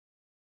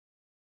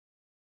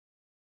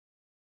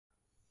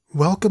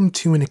Welcome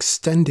to an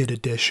extended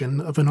edition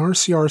of an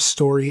RCR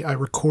story I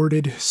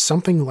recorded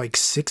something like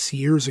 6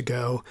 years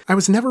ago. I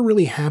was never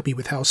really happy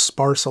with how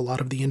sparse a lot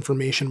of the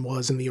information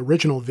was in the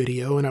original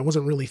video, and I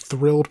wasn't really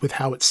thrilled with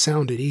how it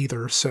sounded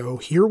either, so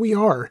here we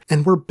are,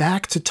 and we're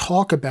back to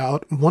talk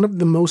about one of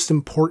the most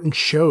important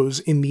shows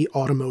in the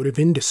automotive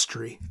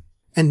industry.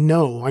 And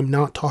no, I'm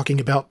not talking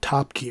about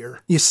Top Gear.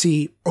 You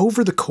see,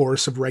 over the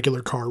course of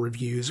regular car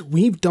reviews,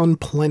 we've done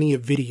plenty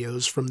of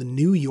videos from the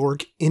New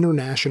York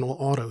International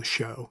Auto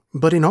Show.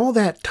 But in all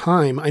that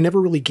time, I never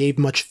really gave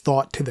much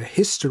thought to the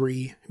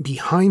history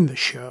behind the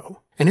show.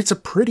 And it's a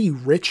pretty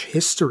rich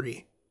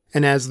history.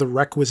 And as the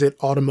requisite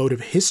automotive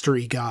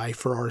history guy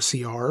for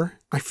RCR,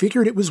 I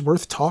figured it was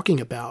worth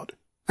talking about.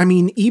 I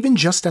mean, even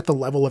just at the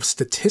level of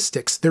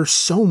statistics, there's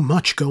so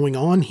much going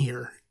on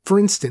here. For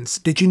instance,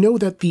 did you know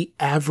that the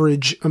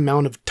average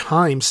amount of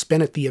time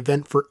spent at the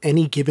event for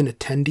any given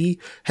attendee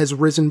has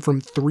risen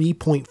from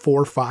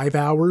 3.45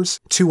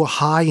 hours to a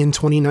high in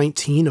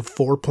 2019 of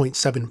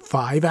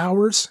 4.75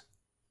 hours?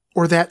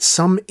 Or that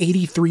some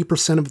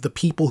 83% of the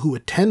people who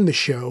attend the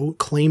show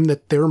claim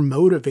that they're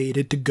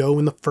motivated to go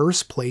in the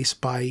first place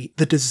by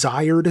the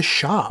desire to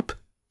shop.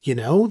 You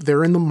know,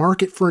 they're in the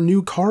market for a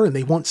new car and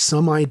they want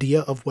some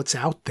idea of what's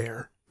out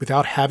there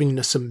without having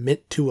to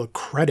submit to a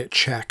credit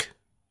check.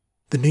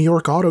 The New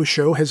York Auto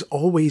Show has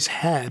always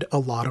had a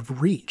lot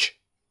of reach.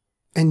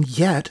 And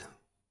yet,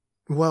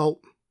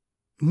 well,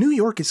 New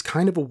York is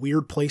kind of a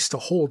weird place to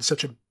hold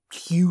such a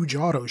huge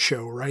auto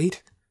show,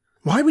 right?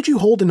 Why would you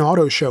hold an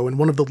auto show in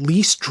one of the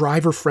least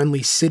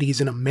driver-friendly cities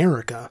in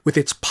America, with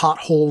its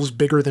potholes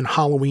bigger than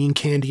Halloween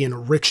candy in a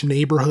rich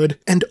neighborhood,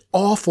 and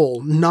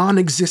awful,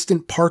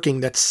 non-existent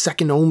parking that's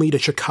second only to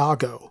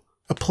Chicago?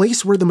 A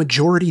place where the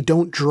majority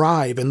don't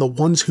drive and the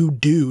ones who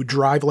do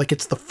drive like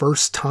it's the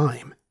first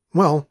time.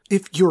 Well,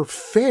 if you're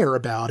fair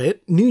about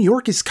it, New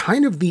York is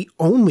kind of the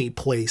only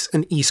place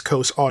an East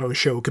Coast auto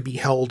show could be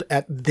held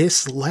at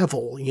this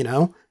level, you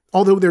know?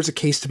 Although there's a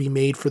case to be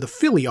made for the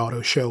Philly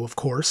Auto Show, of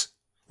course.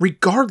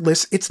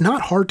 Regardless, it's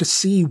not hard to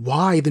see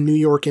why the New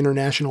York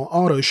International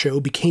Auto Show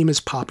became as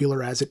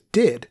popular as it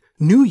did.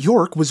 New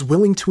York was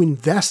willing to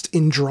invest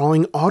in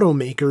drawing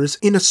automakers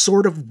in a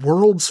sort of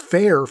World's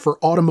Fair for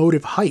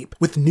automotive hype,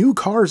 with new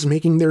cars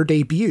making their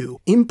debut,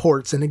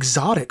 imports and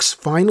exotics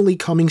finally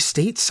coming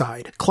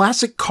stateside,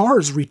 classic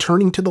cars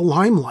returning to the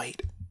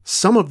limelight,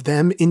 some of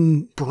them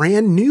in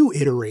brand new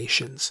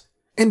iterations,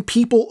 and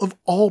people of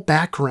all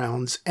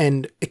backgrounds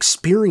and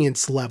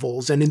experience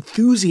levels and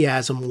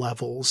enthusiasm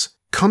levels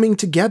coming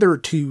together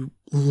to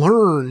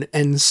learn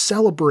and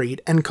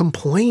celebrate and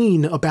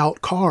complain about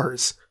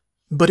cars.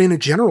 But in a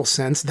general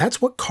sense,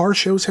 that's what car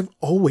shows have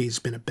always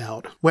been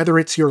about, whether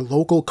it's your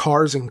local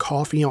cars and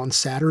coffee on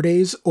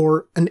Saturdays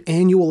or an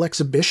annual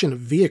exhibition of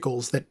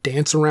vehicles that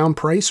dance around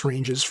price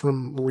ranges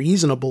from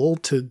reasonable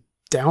to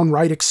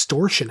downright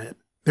extortionate.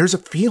 There's a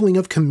feeling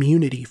of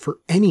community for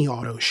any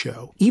auto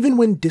show, even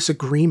when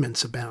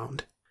disagreements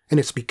abound. And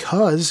it's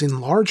because,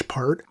 in large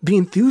part, the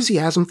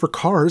enthusiasm for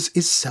cars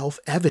is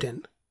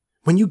self-evident.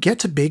 When you get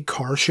to big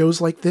car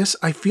shows like this,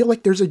 I feel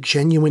like there's a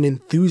genuine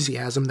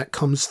enthusiasm that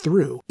comes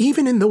through,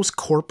 even in those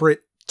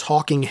corporate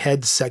talking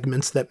head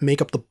segments that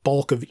make up the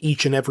bulk of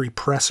each and every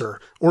presser,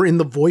 or in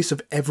the voice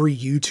of every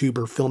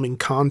YouTuber filming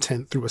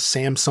content through a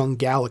Samsung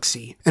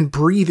Galaxy, and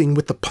breathing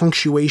with the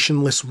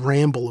punctuationless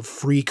ramble of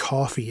free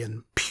coffee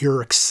and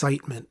pure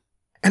excitement.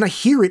 And I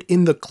hear it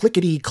in the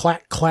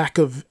clickety-clack-clack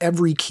of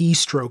every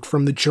keystroke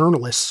from the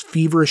journalists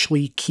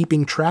feverishly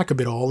keeping track of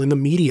it all in the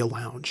media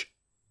lounge.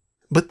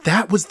 But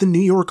that was the New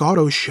York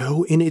Auto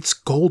Show in its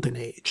golden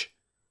age.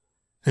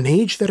 An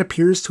age that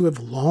appears to have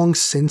long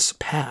since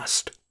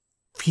passed.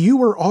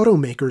 Fewer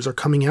automakers are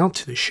coming out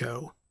to the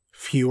show.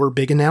 Fewer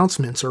big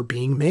announcements are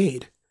being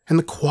made. And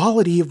the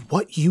quality of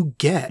what you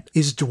get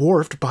is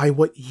dwarfed by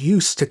what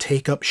used to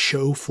take up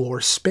show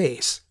floor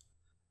space.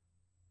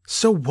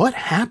 So what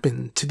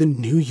happened to the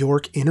New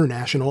York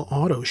International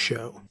Auto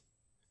Show?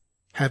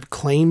 Have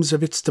claims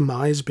of its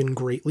demise been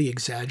greatly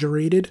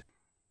exaggerated?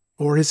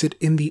 Or is it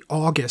in the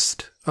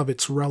August of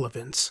its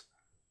relevance?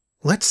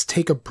 Let's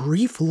take a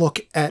brief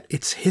look at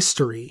its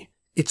history,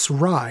 its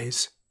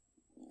rise,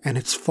 and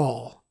its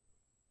fall.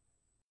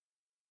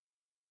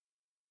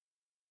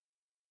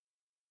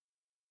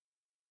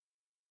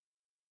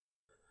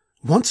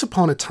 Once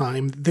upon a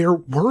time, there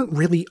weren't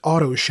really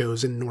auto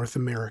shows in North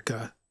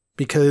America,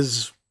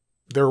 because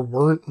there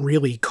weren't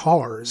really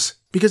cars.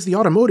 Because the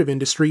automotive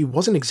industry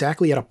wasn't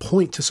exactly at a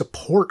point to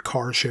support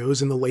car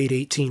shows in the late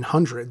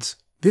 1800s.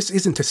 This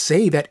isn't to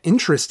say that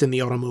interest in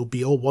the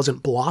automobile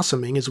wasn't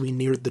blossoming as we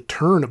neared the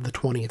turn of the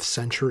 20th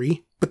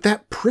century, but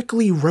that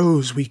prickly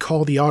rose we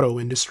call the auto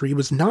industry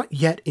was not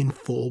yet in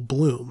full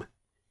bloom.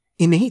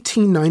 In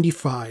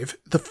 1895,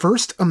 the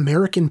first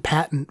American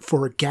patent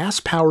for a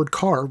gas-powered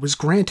car was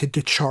granted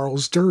to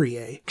Charles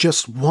Duryea,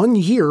 just 1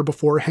 year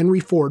before Henry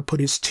Ford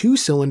put his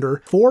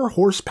two-cylinder,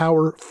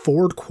 4-horsepower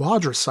Ford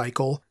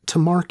quadricycle to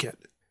market.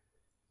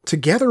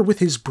 Together with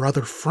his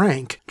brother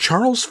Frank,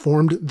 Charles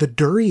formed the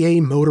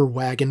Duryea Motor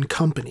Wagon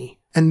Company,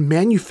 and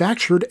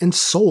manufactured and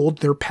sold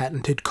their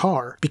patented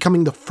car,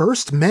 becoming the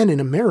first men in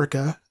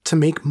America to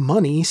make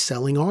money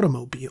selling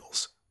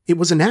automobiles. It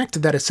was an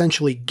act that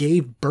essentially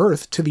gave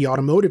birth to the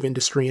automotive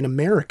industry in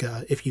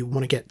America, if you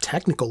want to get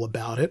technical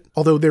about it,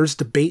 although there's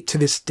debate to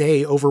this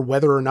day over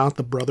whether or not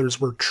the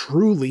brothers were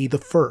truly the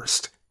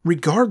first.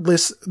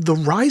 Regardless, the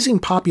rising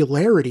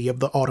popularity of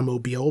the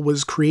automobile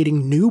was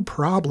creating new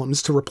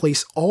problems to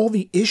replace all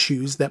the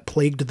issues that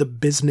plagued the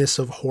business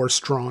of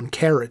horse-drawn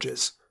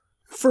carriages.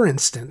 For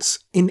instance,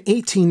 in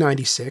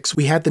 1896,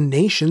 we had the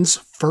nation's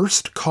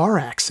first car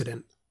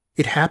accident.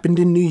 It happened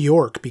in New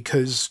York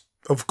because,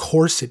 of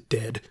course it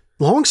did.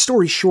 Long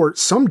story short,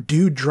 some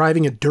dude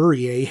driving a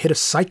Duryea hit a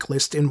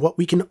cyclist in what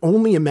we can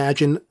only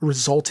imagine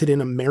resulted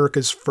in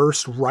America's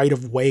first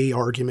right-of-way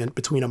argument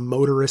between a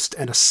motorist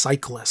and a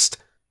cyclist.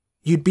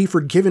 You'd be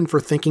forgiven for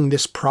thinking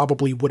this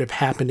probably would have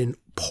happened in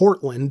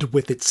Portland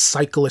with its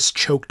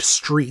cyclist-choked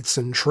streets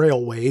and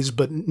trailways,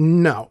 but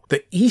no,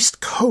 the East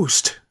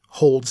Coast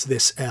holds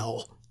this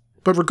L.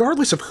 But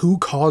regardless of who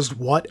caused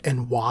what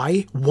and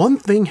why, one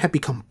thing had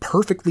become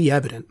perfectly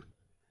evident.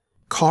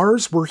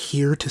 Cars were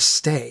here to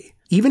stay.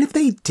 Even if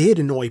they did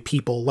annoy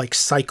people like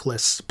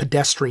cyclists,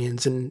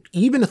 pedestrians, and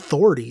even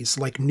authorities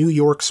like New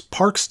York's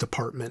Parks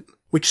Department,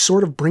 which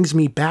sort of brings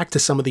me back to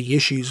some of the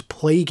issues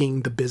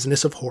plaguing the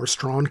business of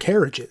horse-drawn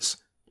carriages.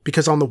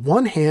 Because on the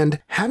one hand,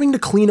 having to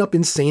clean up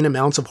insane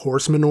amounts of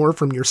horse manure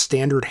from your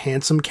standard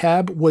hansom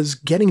cab was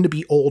getting to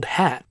be old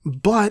hat,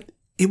 but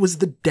it was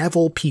the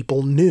devil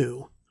people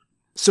knew.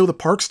 So the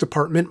Parks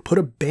Department put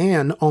a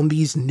ban on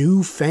these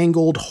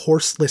newfangled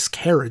horseless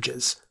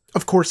carriages.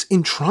 Of course,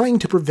 in trying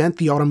to prevent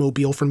the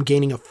automobile from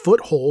gaining a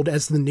foothold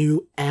as the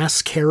new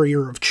ass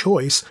carrier of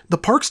choice, the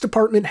Parks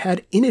Department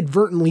had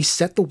inadvertently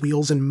set the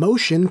wheels in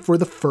motion for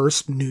the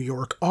first New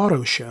York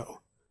Auto Show.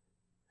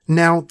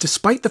 Now,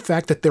 despite the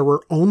fact that there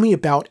were only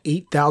about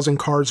 8,000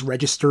 cars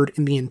registered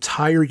in the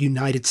entire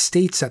United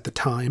States at the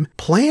time,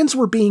 plans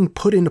were being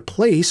put into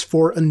place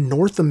for a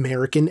North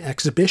American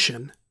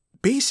exhibition.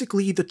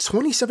 Basically, the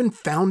 27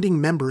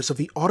 founding members of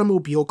the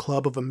Automobile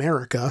Club of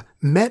America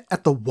met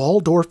at the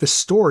Waldorf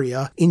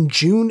Astoria in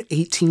June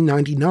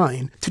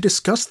 1899 to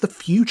discuss the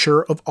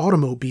future of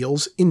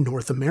automobiles in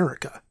North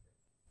America.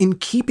 In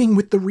keeping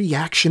with the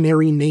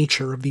reactionary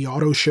nature of the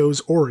auto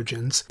show's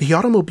origins, the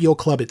Automobile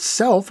Club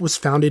itself was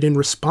founded in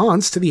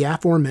response to the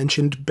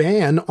aforementioned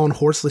ban on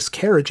horseless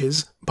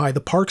carriages by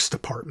the Parks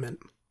Department.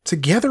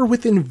 Together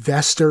with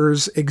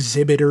investors,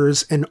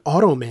 exhibitors, and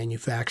auto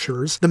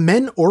manufacturers, the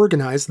men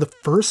organized the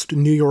first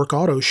New York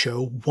Auto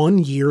Show 1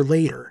 year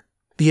later.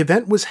 The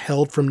event was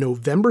held from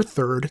November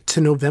 3rd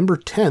to November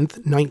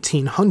 10th,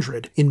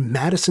 1900 in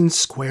Madison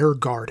Square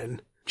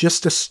Garden,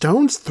 just a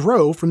stone's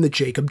throw from the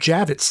Jacob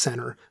Javits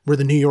Center, where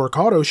the New York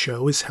Auto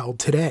Show is held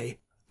today.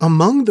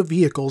 Among the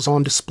vehicles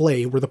on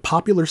display were the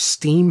popular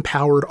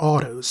steam-powered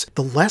autos,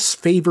 the less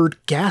favored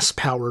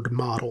gas-powered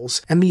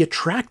models, and the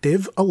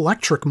attractive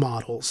electric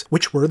models,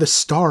 which were the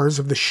stars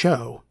of the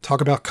show.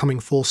 Talk about coming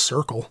full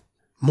circle.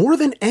 More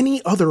than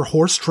any other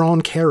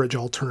horse-drawn carriage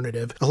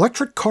alternative,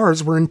 electric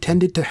cars were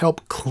intended to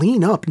help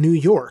clean up New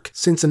York,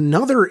 since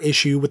another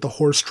issue with the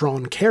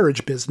horse-drawn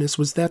carriage business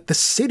was that the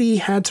city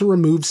had to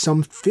remove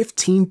some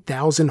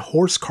 15,000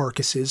 horse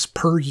carcasses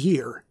per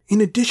year,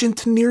 in addition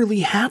to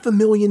nearly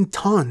 500,000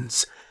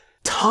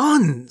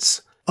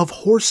 tons of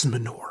horse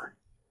manure.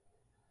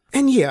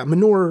 And yeah,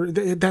 manure,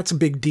 that's a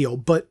big deal,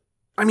 but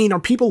I mean, are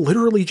people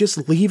literally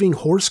just leaving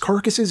horse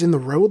carcasses in the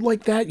road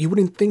like that? You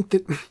wouldn't think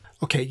that...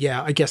 Okay,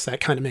 yeah, I guess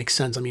that kind of makes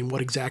sense. I mean,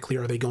 what exactly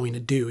are they going to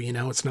do? You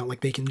know, it's not like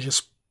they can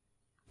just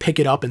pick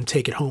it up and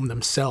take it home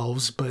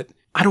themselves, but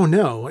I don't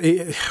know.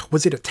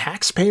 Was it a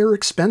taxpayer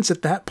expense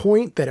at that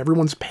point that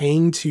everyone's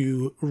paying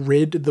to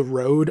rid the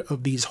road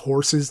of these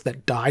horses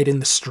that died in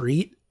the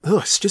street?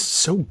 Ugh, it's just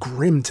so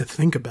grim to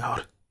think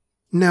about.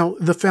 Now,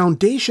 the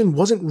foundation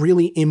wasn't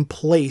really in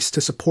place to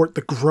support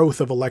the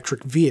growth of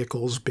electric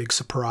vehicles, big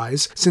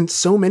surprise, since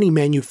so many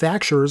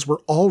manufacturers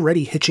were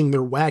already hitching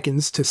their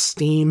wagons to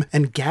steam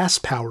and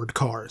gas-powered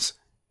cars.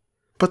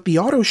 But the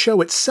auto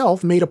show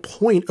itself made a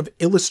point of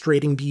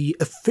illustrating the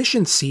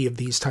efficiency of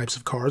these types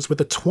of cars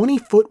with a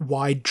 20-foot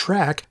wide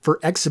track for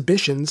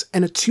exhibitions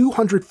and a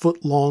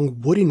 200-foot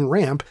long wooden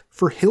ramp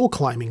for hill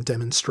climbing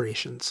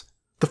demonstrations.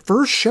 The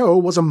first show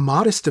was a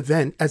modest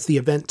event as the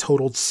event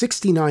totaled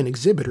 69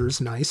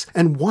 exhibitors, nice,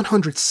 and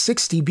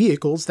 160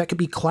 vehicles that could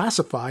be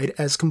classified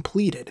as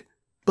completed.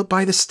 But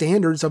by the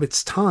standards of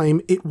its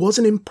time, it was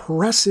an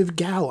impressive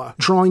gala,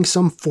 drawing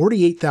some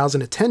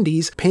 48,000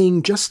 attendees,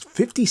 paying just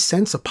 50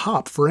 cents a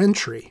pop for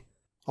entry.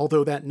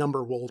 Although that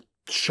number will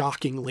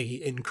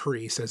shockingly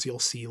increase, as you'll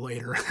see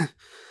later.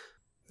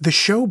 The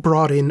show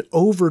brought in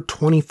over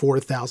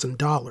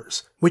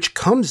 $24,000, which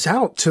comes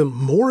out to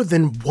more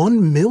than $1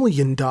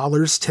 million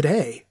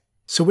today.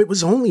 So it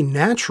was only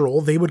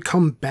natural they would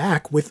come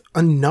back with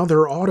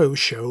another auto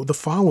show the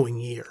following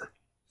year.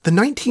 The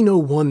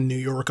 1901 New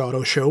York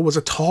Auto Show was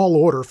a tall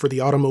order for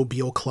the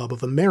Automobile Club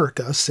of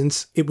America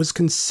since it was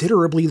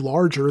considerably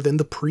larger than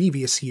the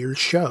previous year's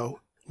show.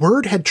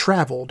 Word had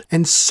traveled,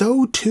 and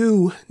so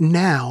too,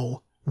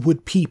 now,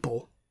 would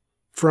people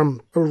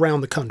from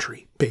around the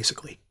country,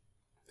 basically.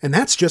 And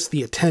that's just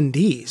the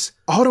attendees.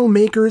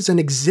 Automakers and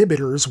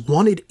exhibitors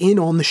wanted in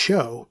on the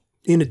show,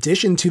 in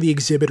addition to the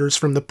exhibitors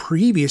from the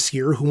previous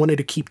year who wanted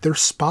to keep their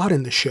spot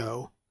in the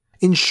show.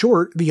 In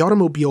short, the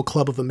Automobile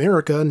Club of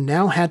America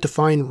now had to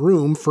find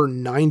room for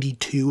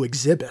 92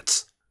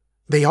 exhibits.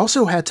 They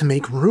also had to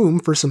make room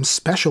for some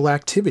special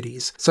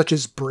activities, such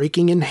as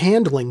braking and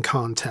handling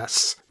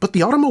contests. But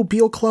the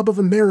Automobile Club of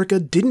America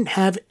didn't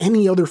have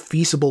any other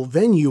feasible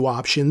venue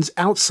options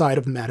outside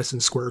of Madison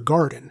Square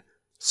Garden.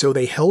 So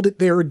they held it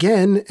there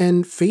again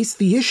and faced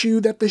the issue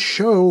that the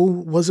show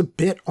was a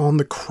bit on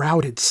the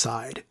crowded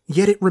side.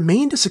 Yet it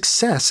remained a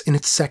success in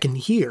its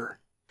second year.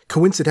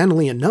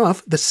 Coincidentally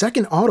enough, the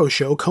second auto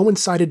show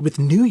coincided with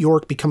New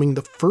York becoming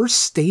the first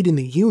state in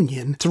the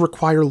Union to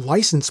require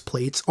license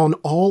plates on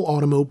all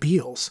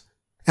automobiles.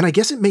 And I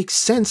guess it makes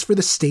sense for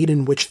the state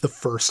in which the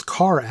first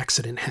car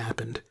accident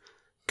happened.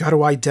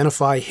 Gotta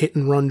identify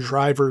hit-and-run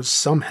drivers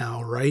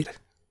somehow, right?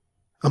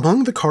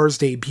 Among the cars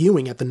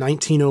debuting at the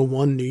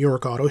 1901 New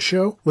York Auto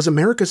Show was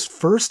America's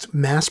first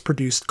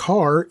mass-produced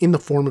car in the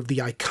form of the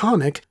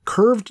iconic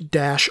curved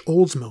dash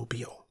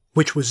Oldsmobile,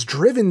 which was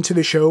driven to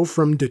the show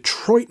from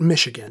Detroit,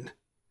 Michigan.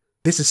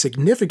 This is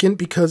significant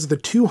because the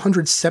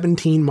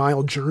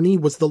 217-mile journey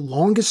was the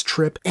longest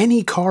trip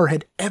any car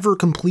had ever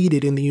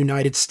completed in the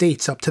United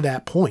States up to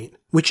that point,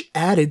 which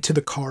added to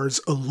the car's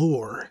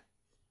allure.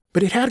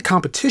 But it had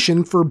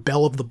competition for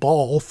belle of the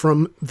ball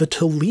from the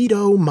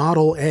Toledo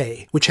Model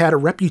A, which had a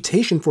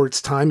reputation for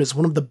its time as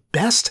one of the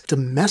best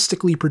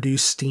domestically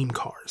produced steam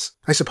cars.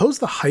 I suppose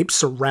the hype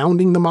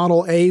surrounding the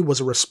Model A was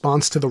a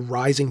response to the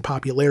rising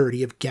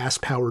popularity of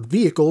gas-powered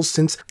vehicles,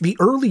 since the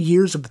early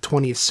years of the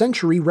 20th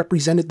century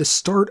represented the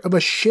start of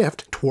a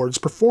shift towards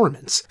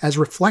performance, as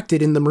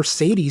reflected in the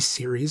Mercedes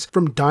series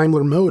from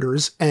Daimler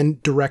Motors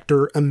and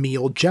director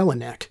Emil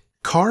Jelinek.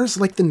 Cars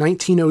like the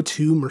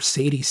 1902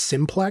 Mercedes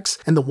Simplex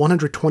and the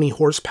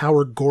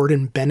 120-horsepower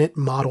Gordon Bennett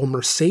model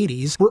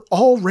Mercedes were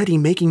already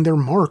making their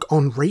mark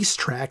on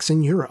racetracks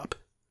in Europe.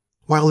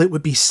 While it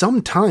would be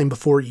some time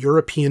before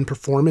European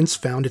performance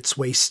found its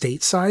way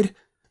stateside,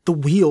 the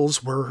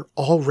wheels were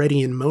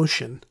already in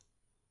motion.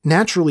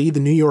 Naturally, the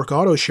New York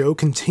Auto Show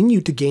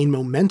continued to gain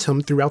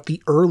momentum throughout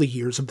the early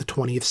years of the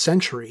 20th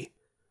century.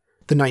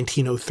 The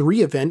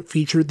 1903 event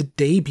featured the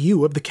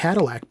debut of the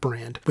Cadillac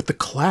brand with the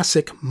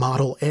classic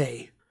Model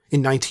A.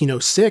 In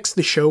 1906,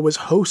 the show was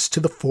host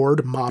to the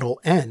Ford Model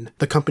N,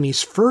 the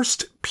company's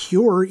first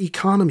pure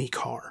economy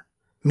car.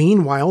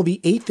 Meanwhile,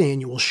 the 8th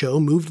annual show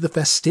moved the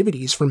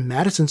festivities from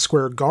Madison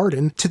Square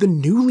Garden to the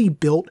newly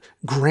built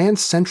Grand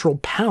Central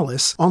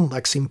Palace on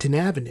Lexington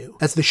Avenue,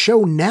 as the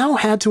show now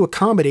had to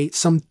accommodate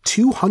some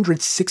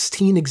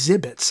 216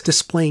 exhibits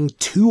displaying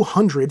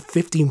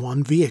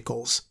 251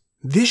 vehicles.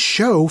 This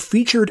show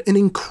featured an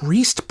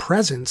increased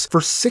presence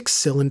for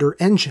six-cylinder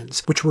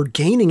engines, which were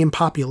gaining in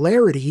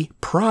popularity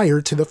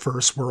prior to the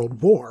First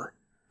World War.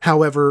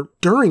 However,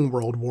 during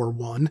World War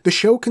I, the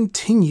show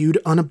continued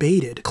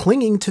unabated,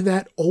 clinging to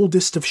that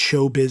oldest of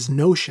showbiz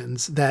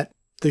notions that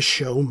the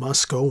show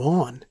must go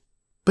on.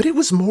 But it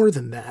was more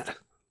than that.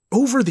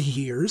 Over the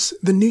years,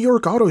 the New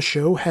York Auto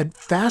Show had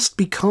fast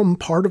become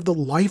part of the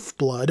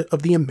lifeblood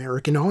of the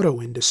American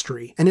auto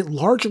industry, and it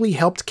largely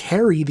helped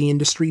carry the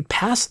industry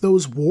past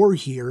those war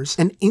years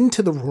and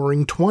into the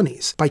Roaring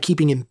 '20s by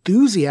keeping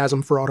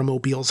enthusiasm for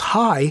automobiles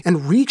high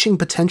and reaching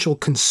potential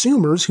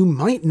consumers who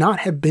might not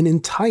have been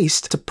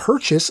enticed to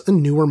purchase a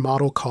newer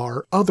model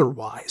car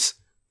otherwise.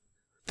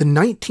 The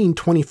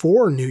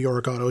 1924 New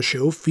York Auto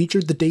Show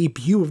featured the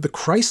debut of the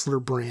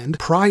Chrysler brand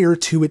prior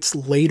to its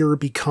later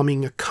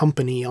becoming a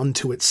company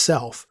unto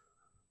itself.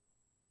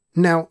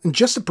 Now,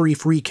 just a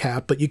brief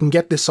recap, but you can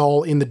get this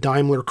all in the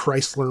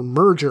Daimler-Chrysler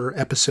merger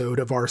episode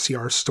of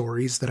RCR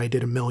Stories that I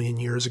did a million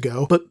years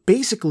ago. But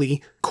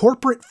basically,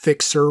 corporate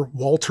fixer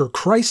Walter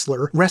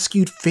Chrysler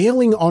rescued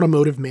failing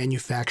automotive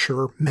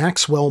manufacturer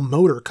Maxwell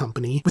Motor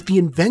Company with the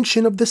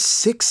invention of the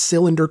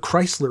six-cylinder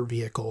Chrysler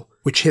vehicle,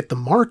 which hit the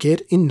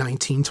market in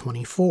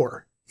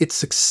 1924. Its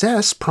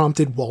success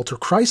prompted Walter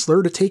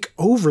Chrysler to take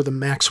over the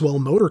Maxwell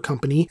Motor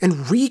Company and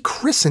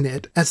rechristen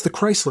it as the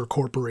Chrysler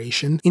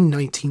Corporation in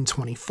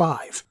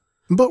 1925.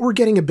 But we're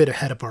getting a bit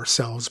ahead of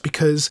ourselves,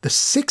 because the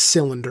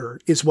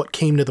six-cylinder is what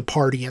came to the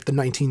party at the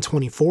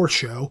 1924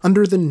 show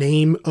under the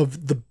name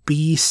of the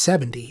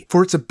B70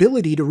 for its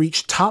ability to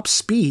reach top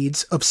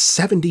speeds of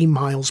 70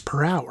 miles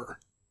per hour.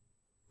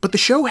 But the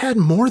show had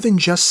more than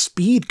just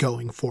speed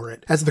going for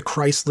it, as the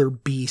Chrysler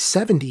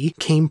B70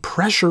 came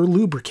pressure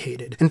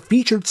lubricated and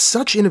featured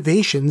such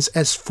innovations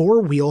as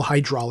four-wheel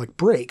hydraulic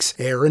brakes,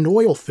 air and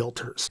oil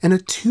filters, and a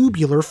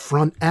tubular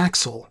front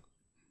axle.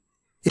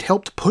 It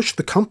helped push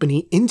the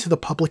company into the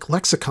public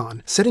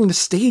lexicon, setting the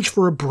stage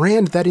for a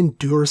brand that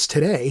endures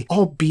today,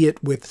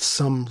 albeit with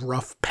some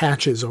rough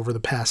patches over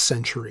the past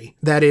century.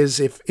 That is,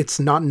 if it's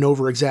not an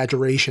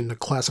over-exaggeration to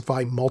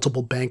classify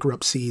multiple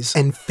bankruptcies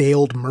and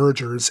failed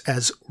mergers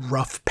as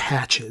rough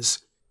patches.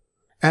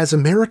 As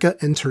America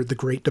entered the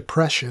Great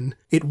Depression,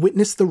 it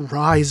witnessed the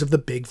rise of the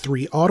big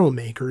three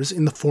automakers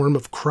in the form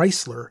of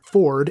Chrysler,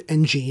 Ford,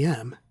 and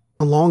GM,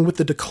 along with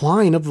the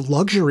decline of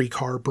luxury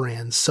car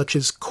brands such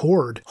as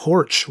Cord,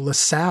 Horch,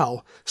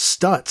 LaSalle,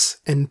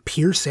 Stutz, and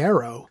Pierce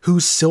Arrow,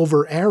 whose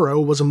Silver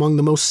Arrow was among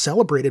the most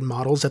celebrated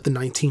models at the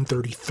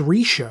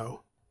 1933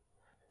 show.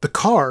 The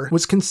car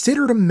was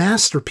considered a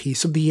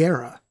masterpiece of the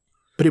era,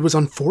 but it was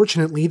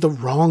unfortunately the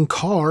wrong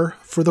car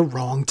for the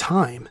wrong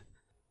time.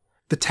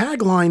 The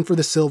tagline for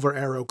the Silver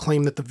Arrow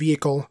claimed that the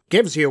vehicle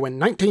gives you in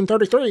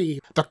 1933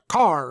 the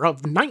car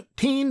of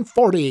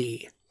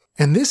 1940.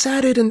 And this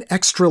added an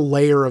extra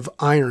layer of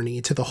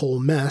irony to the whole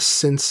mess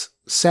since,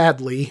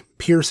 sadly,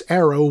 Pierce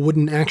Arrow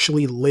wouldn't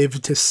actually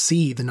live to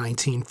see the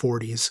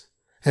 1940s,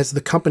 as the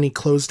company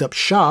closed up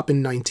shop in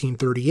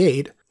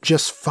 1938,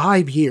 just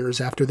 5 years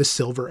after the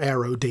Silver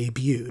Arrow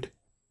debuted.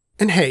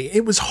 And hey,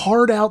 it was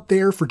hard out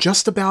there for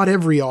just about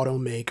every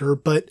automaker,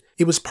 but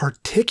it was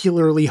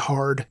particularly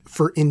hard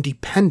for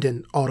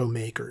independent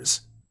automakers.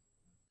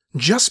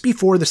 Just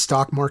before the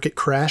stock market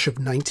crash of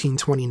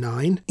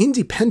 1929,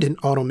 independent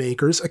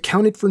automakers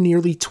accounted for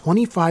nearly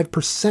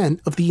 25%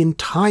 of the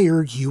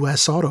entire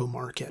US auto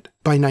market.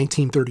 By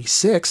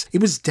 1936,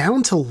 it was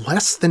down to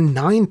less than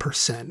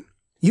 9%.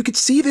 You could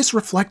see this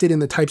reflected in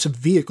the types of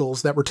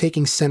vehicles that were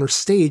taking center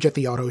stage at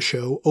the auto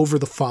show over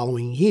the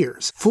following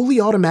years.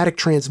 Fully automatic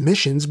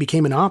transmissions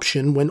became an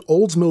option when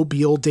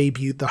Oldsmobile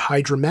debuted the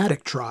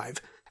Hydra-Matic drive,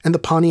 and the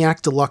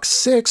Pontiac Deluxe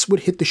 6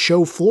 would hit the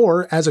show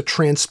floor as a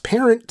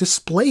transparent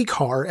display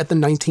car at the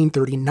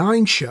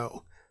 1939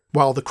 show,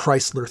 while the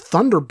Chrysler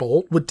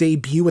Thunderbolt would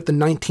debut at the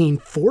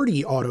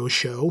 1940 auto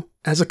show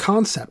as a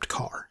concept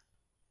car.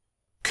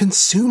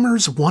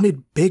 Consumers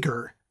wanted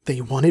bigger,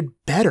 they wanted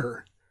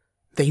better.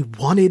 They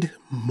wanted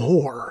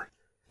more.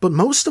 But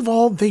most of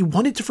all, they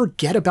wanted to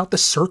forget about the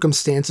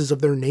circumstances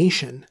of their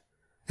nation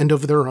and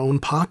of their own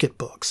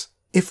pocketbooks,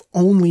 if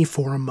only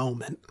for a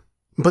moment.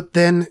 But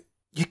then,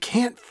 you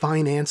can't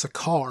finance a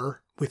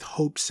car with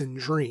hopes and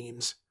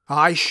dreams.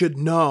 I should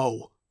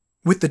know.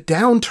 With the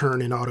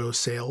downturn in auto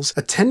sales,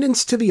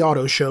 attendance to the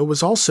auto show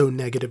was also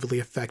negatively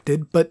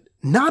affected, but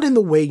not in the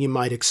way you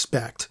might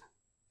expect.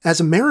 As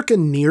America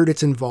neared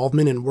its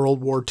involvement in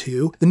World War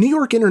II, the New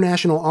York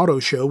International Auto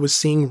Show was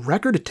seeing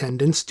record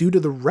attendance due to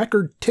the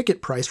record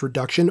ticket price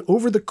reduction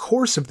over the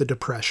course of the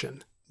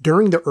Depression.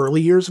 During the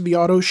early years of the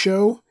auto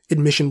show,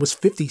 admission was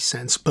 50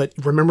 cents, but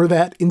remember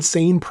that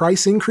insane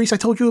price increase I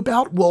told you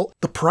about? Well,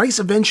 the price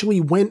eventually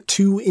went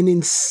to an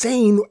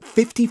insane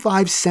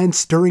 55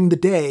 cents during the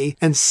day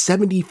and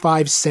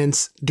 75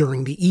 cents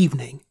during the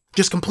evening.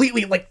 Just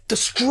completely,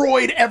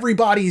 destroyed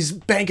everybody's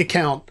bank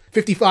account.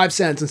 55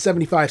 cents and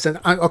 75 cents.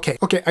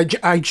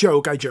 I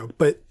joke,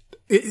 but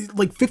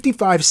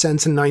 55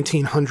 cents in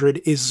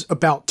 1900 is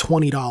about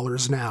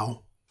 $20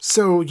 now.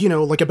 So,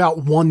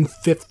 about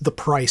 1/5 the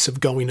price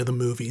of going to the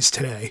movies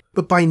today.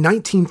 But by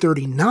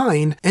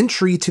 1939,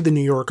 entry to the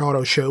New York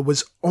Auto Show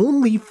was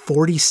only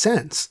 40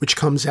 cents, which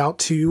comes out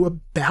to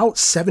about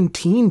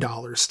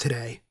 $17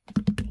 today.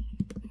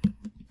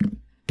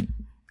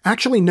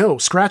 Actually, no,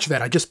 scratch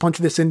that. I just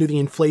punched this into the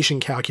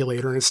inflation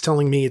calculator and it's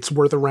telling me it's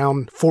worth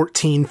around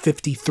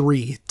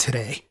 $14.53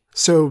 today.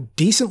 So,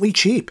 decently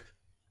cheap.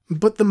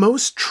 But the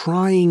most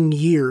trying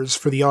years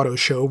for the auto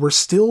show were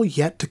still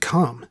yet to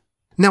come.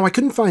 Now, I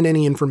couldn't find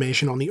any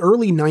information on the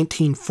early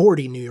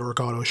 1940 New York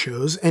auto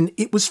shows, and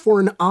it was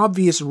for an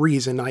obvious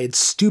reason I had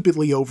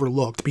stupidly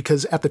overlooked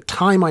because at the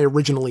time I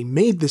originally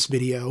made this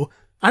video,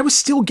 I was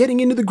still getting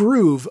into the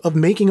groove of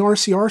making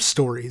RCR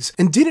stories,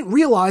 and didn't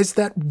realize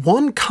that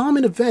one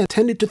common event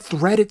tended to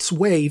thread its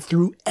way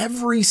through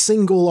every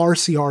single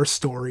RCR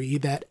story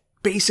that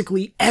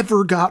basically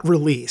ever got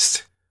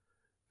released.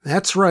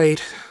 That's right,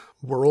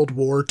 World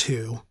War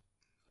II.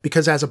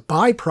 Because as a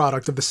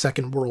byproduct of the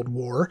Second World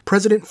War,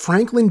 President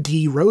Franklin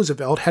D.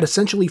 Roosevelt had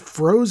essentially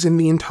frozen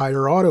the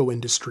entire auto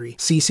industry,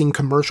 ceasing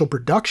commercial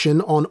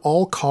production on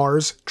all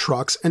cars,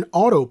 trucks, and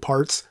auto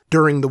parts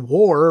during the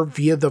war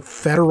via the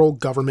federal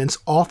government's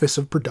Office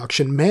of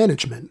Production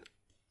Management.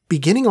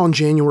 Beginning on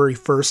January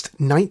 1st,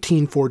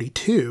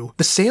 1942,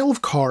 the sale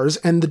of cars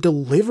and the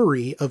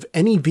delivery of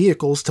any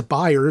vehicles to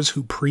buyers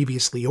who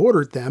previously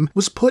ordered them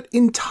was put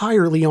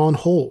entirely on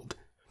hold.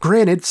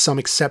 Granted, some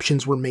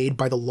exceptions were made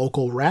by the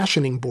local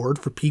rationing board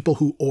for people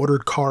who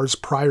ordered cars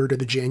prior to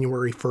the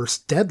January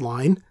 1st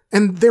deadline,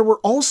 and there were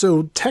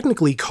also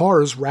technically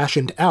cars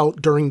rationed out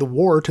during the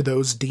war to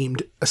those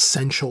deemed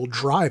essential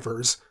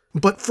drivers.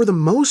 But for the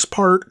most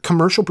part,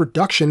 commercial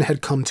production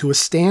had come to a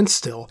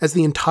standstill, as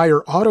the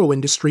entire auto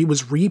industry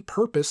was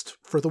repurposed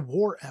for the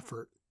war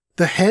effort.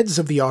 The heads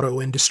of the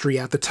auto industry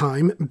at the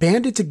time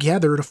banded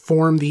together to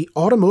form the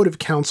Automotive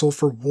Council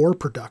for War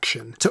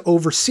Production to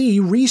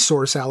oversee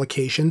resource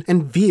allocation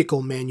and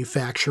vehicle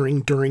manufacturing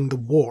during the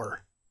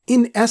war.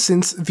 In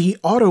essence, the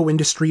auto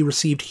industry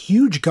received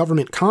huge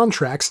government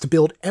contracts to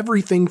build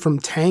everything from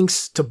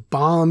tanks to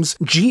bombs,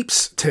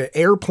 jeeps to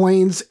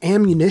airplanes,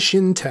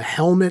 ammunition to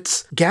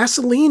helmets.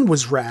 Gasoline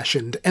was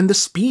rationed, and the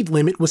speed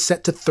limit was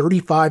set to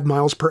 35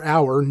 miles per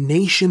hour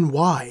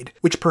nationwide,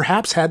 which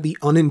perhaps had the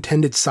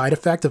unintended side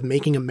effect of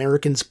making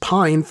Americans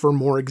pine for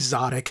more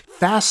exotic,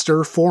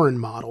 faster foreign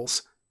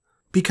models.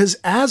 Because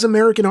as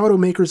American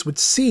automakers would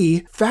see,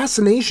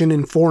 fascination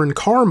in foreign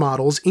car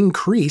models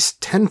increased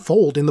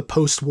tenfold in the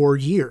post-war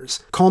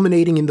years,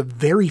 culminating in the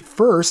very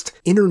first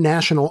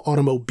International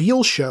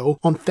Automobile Show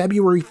on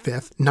February 5,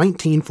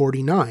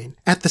 1949,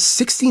 at the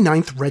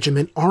 69th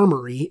Regiment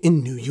Armory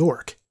in New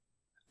York.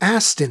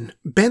 Aston,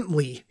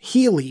 Bentley,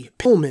 Healey,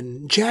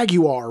 Pullman,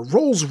 Jaguar,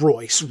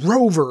 Rolls-Royce,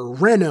 Rover,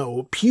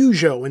 Renault,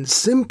 Peugeot, and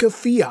Simca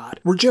Fiat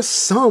were just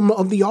some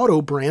of the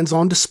auto brands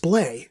on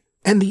display.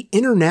 And the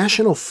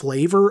international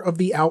flavor of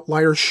the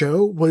Outlier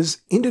show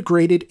was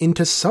integrated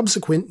into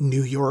subsequent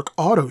New York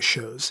auto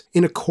shows,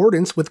 in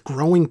accordance with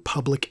growing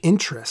public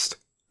interest.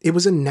 It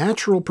was a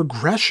natural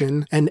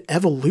progression and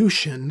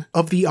evolution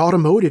of the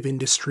automotive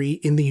industry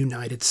in the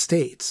United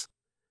States,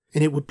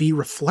 and it would be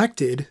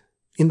reflected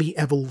in the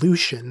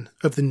evolution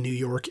of the New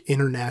York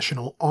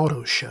International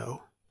Auto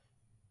Show.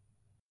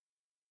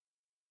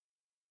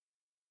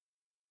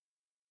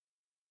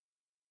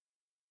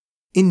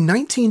 In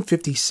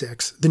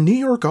 1956, the New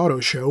York Auto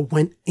Show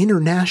went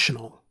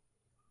international.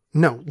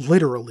 No,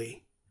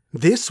 literally.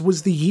 This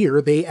was the year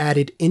they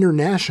added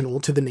international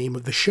to the name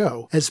of the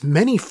show, as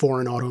many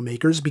foreign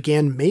automakers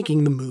began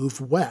making the move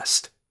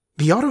west.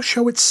 The auto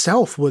show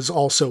itself was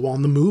also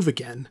on the move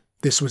again.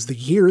 This was the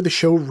year the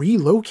show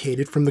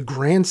relocated from the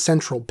Grand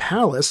Central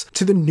Palace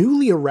to the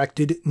newly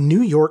erected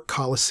New York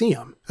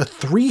Coliseum, a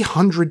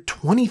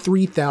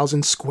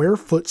 323,000 square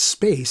foot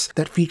space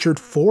that featured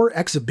 4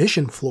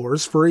 exhibition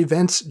floors for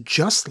events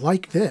just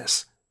like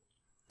this.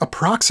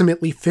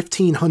 Approximately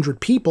 1,500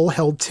 people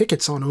held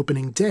tickets on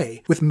opening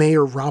day, with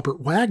Mayor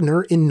Robert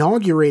Wagner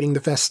inaugurating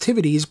the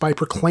festivities by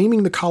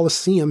proclaiming the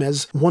Coliseum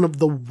as one of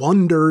the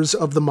wonders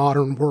of the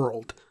modern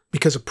world.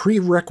 Because a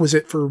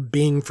prerequisite for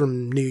being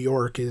from New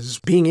York is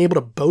being able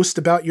to boast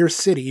about your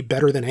city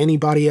better than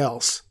anybody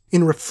else.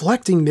 In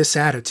reflecting this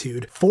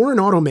attitude, foreign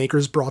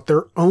automakers brought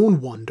their own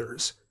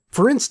wonders.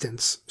 For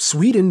instance,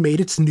 Sweden made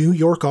its New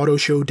York Auto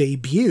Show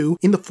debut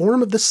in the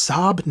form of the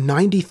Saab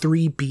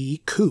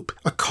 93B Coupe,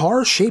 a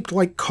car shaped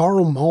like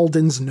Karl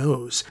Malden's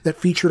nose that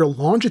featured a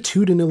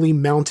longitudinally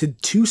mounted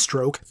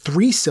 2-stroke,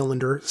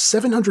 3-cylinder,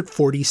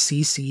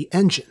 740cc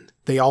engine.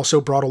 They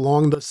also brought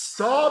along the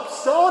Saab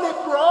Sonic,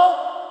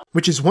 bro!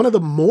 Which is one of the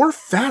more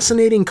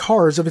fascinating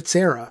cars of its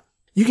era.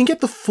 You can get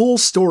the full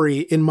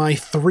story in my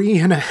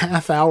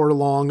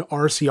 3.5-hour-long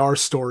RCR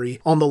story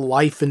on the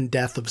life and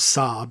death of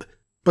Saab.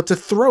 But to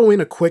throw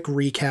in a quick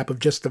recap of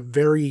just a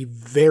very,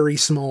 very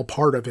small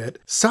part of it,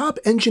 Saab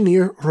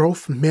engineer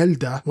Rolf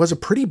Melde was a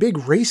pretty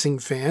big racing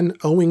fan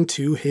owing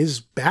to his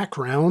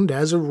background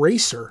as a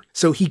racer.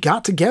 So he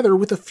got together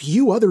with a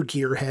few other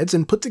gearheads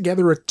and put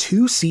together a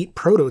 2-seat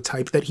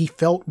prototype that he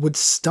felt would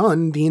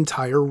stun the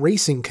entire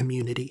racing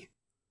community.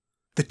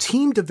 The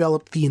team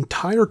developed the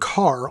entire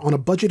car on a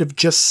budget of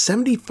just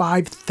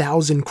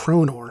 75,000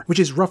 kronor, which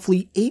is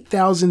roughly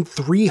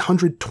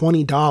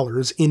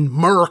 $8,320 in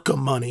America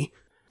money.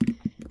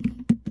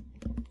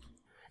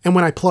 And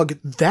when I plug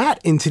that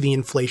into the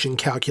inflation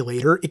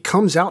calculator, it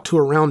comes out to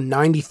around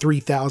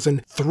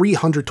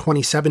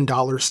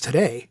 $93,327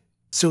 today.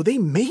 So they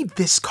made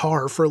this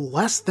car for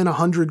less than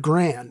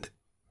 $100,000.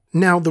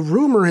 Now, the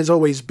rumor has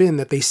always been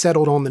that they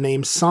settled on the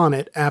name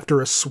Sonnet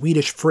after a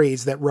Swedish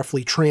phrase that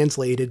roughly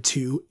translated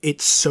to,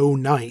 "It's so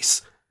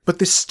nice." But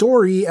this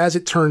story, as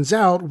it turns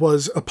out,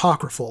 was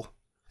apocryphal.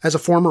 As a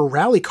former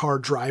rally car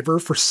driver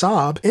for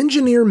Saab,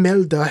 engineer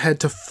Melde had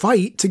to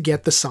fight to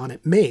get the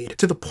Sonnet made,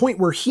 to the point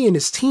where he and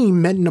his team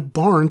met in a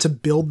barn to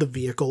build the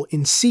vehicle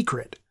in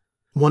secret.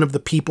 One of the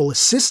people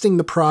assisting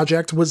the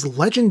project was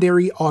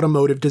legendary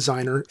automotive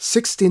designer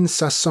Sixten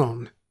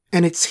Sasson.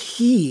 And it's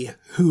he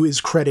who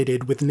is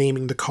credited with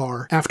naming the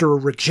car after a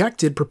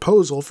rejected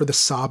proposal for the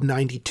Saab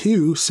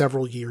 92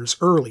 several years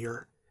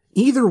earlier.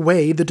 Either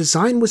way, the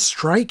design was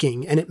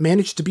striking and it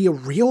managed to be a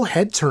real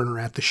head-turner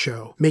at the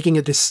show, making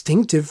a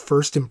distinctive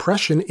first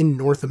impression in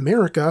North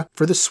America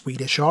for the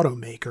Swedish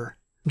automaker.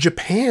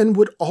 Japan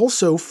would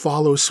also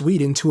follow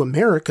Sweden to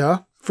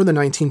America for the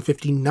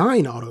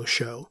 1959 auto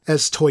show,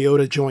 as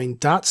Toyota joined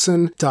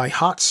Datsun,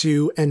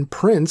 Daihatsu, and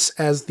Prince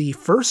as the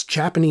first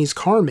Japanese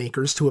car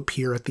makers to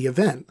appear at the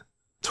event.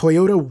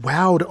 Toyota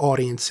wowed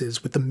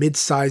audiences with the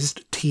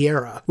mid-sized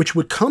Tiara, which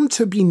would come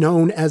to be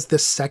known as the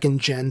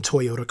second-gen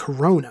Toyota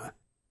Corona,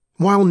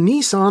 while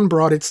Nissan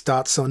brought its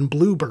Datsun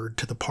Bluebird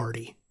to the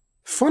party.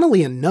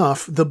 Funnily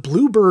enough, the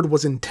Bluebird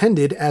was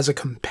intended as a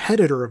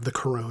competitor of the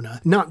Corona,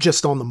 not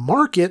just on the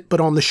market,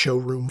 but on the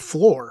showroom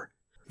floor.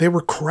 There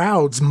were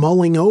crowds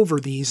mulling over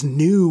these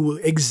new,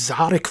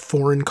 exotic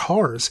foreign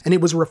cars, and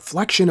it was a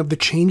reflection of the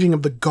changing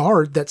of the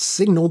guard that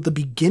signaled the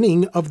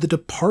beginning of the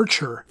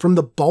departure from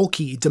the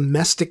bulky,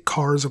 domestic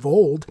cars of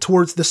old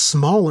towards the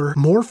smaller,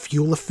 more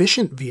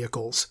fuel-efficient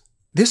vehicles.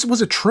 This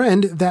was a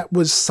trend that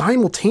was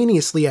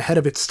simultaneously ahead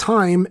of its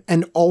time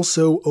and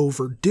also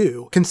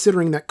overdue,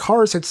 considering that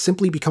cars had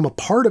simply become a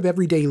part of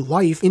everyday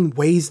life in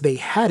ways they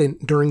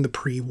hadn't during the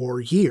pre-war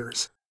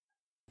years.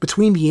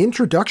 Between the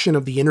introduction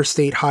of the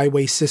interstate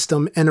highway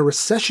system and a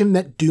recession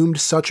that doomed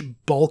such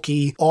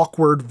bulky,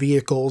 awkward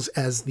vehicles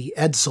as the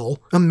Edsel,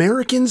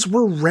 Americans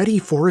were ready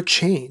for a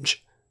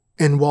change.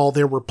 And while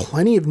there were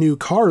plenty of new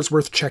cars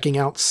worth checking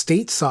out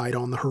stateside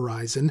on the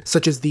horizon,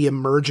 such as the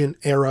emergent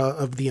era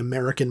of the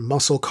American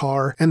muscle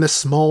car and the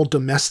small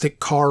domestic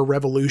car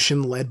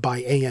revolution led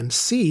by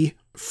AMC,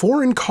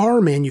 foreign car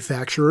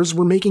manufacturers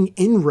were making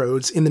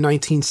inroads in the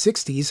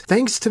 1960s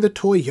thanks to the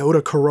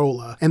Toyota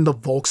Corolla and the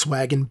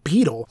Volkswagen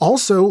Beetle.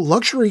 Also,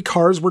 luxury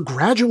cars were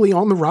gradually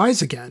on the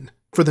rise again.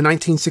 For the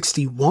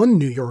 1961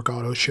 New York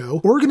Auto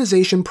Show,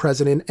 organization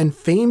president and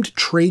famed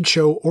trade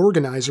show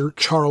organizer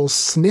Charles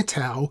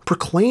Snitow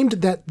proclaimed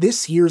that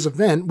this year's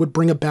event would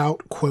bring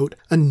about, quote,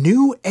 a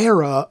new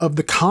era of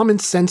the common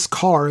sense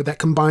car that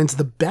combines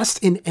the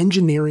best in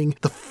engineering,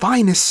 the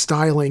finest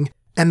styling,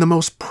 and the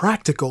most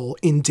practical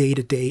in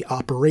day-to-day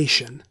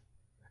operation,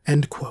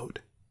 end quote.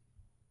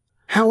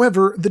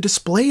 However, the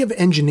display of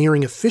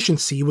engineering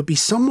efficiency would be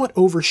somewhat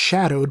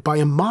overshadowed by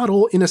a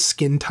model in a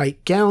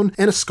skin-tight gown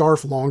and a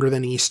scarf longer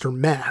than Easter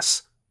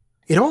Mass.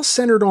 It all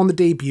centered on the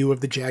debut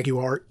of the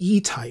Jaguar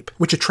E-Type,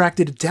 which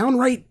attracted a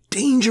downright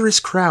dangerous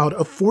crowd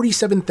of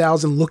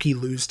 47,000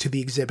 looky-loos to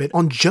the exhibit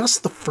on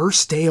just the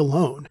first day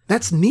alone.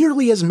 That's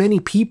nearly as many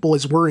people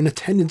as were in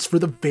attendance for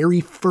the very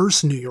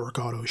first New York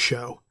Auto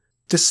Show.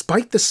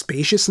 Despite the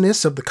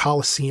spaciousness of the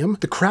Coliseum,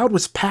 the crowd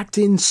was packed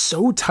in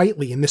so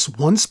tightly in this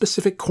one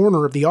specific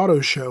corner of the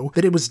auto show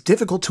that it was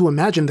difficult to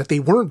imagine that they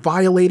weren't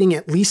violating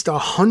at least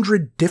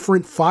 100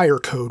 different fire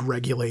code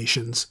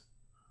regulations.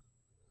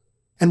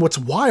 And what's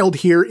wild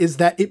here is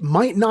that it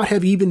might not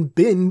have even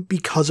been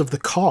because of the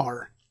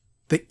car.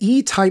 The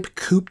E-Type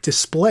coupe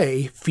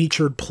display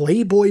featured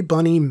Playboy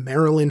bunny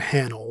Marilyn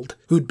Hanold,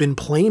 who'd been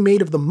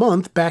Playmate of the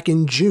Month back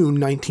in June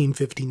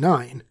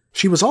 1959.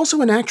 She was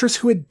also an actress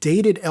who had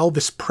dated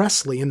Elvis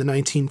Presley in the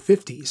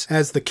 1950s,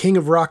 as the King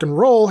of Rock and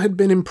Roll had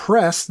been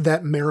impressed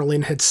that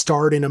Marilyn had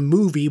starred in a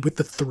movie with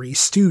the Three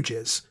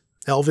Stooges.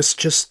 Elvis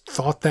just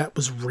thought that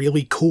was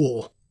really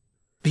cool.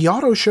 The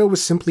auto show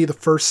was simply the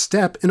first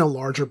step in a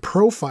larger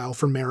profile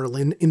for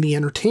Marilyn in the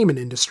entertainment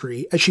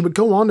industry, as she would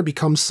go on to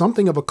become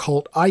something of a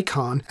cult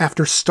icon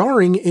after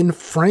starring in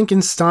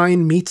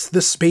Frankenstein Meets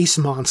the Space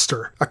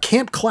Monster, a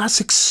camp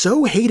classic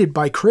so hated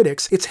by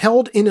critics it's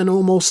held in an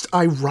almost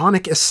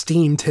ironic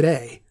esteem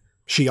today.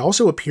 She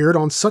also appeared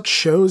on such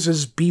shows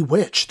as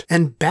Bewitched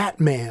and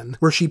Batman,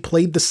 where she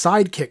played the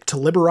sidekick to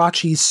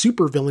Liberace's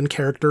supervillain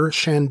character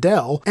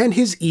Chandel and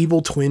his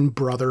evil twin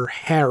brother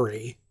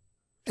Harry.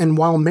 And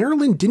while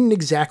Marilyn didn't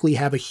exactly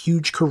have a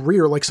huge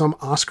career like some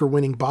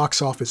Oscar-winning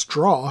box office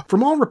draw,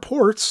 from all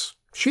reports,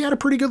 she had a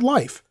pretty good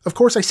life. Of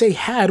course, I say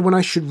had when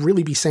I should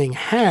really be saying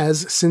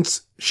has,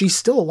 since she's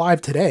still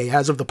alive today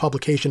as of the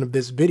publication of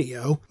this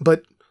video.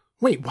 But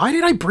wait, why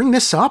did I bring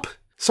this up?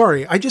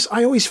 Sorry, I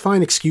always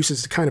find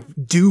excuses to kind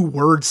of do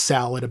word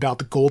salad about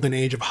the golden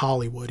age of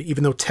Hollywood,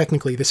 even though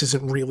technically this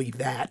isn't really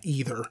that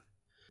either.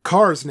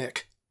 Cars,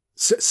 Nick.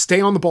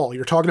 Stay on the ball,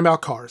 you're talking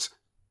about cars.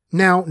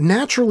 Now,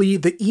 naturally,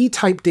 the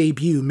E-Type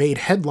debut made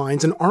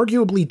headlines and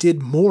arguably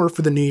did more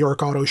for the New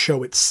York Auto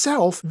Show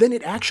itself than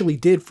it actually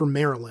did for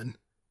Marilyn.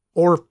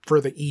 Or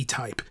for the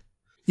E-Type.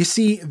 You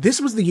see,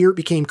 this was the year it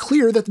became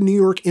clear that the New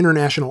York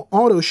International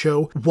Auto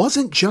Show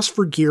wasn't just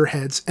for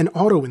gearheads and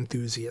auto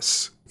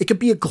enthusiasts. It could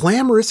be a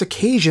glamorous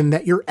occasion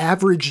that your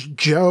average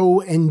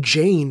Joe and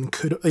Jane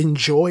could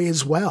enjoy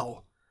as well.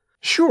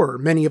 Sure,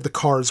 many of the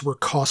cars were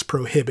cost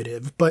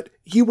prohibitive, but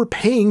you were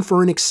paying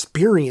for an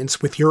experience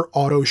with your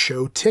auto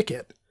show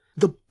ticket.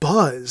 The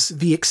buzz,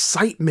 the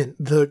excitement,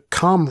 the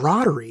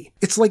camaraderie.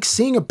 It's like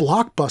seeing a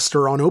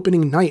blockbuster on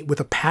opening night with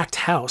a packed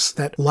house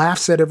that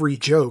laughs at every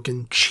joke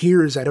and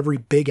cheers at every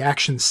big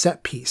action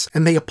set piece,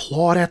 and they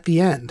applaud at the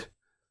end.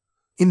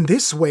 In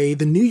this way,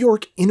 the New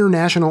York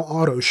International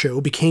Auto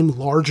Show became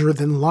larger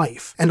than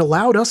life, and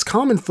allowed us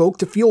common folk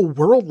to feel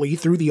worldly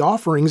through the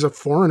offerings of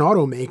foreign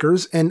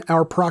automakers and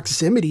our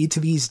proximity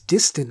to these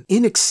distant,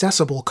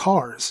 inaccessible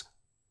cars.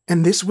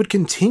 And this would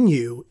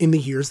continue in the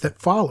years that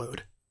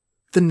followed.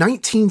 The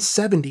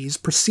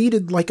 1970s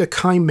proceeded like a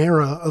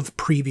chimera of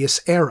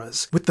previous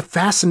eras, with the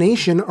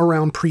fascination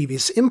around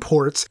previous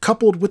imports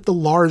coupled with the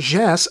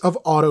largesse of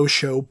auto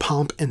show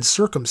pomp and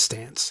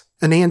circumstance.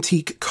 An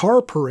antique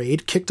car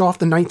parade kicked off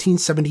the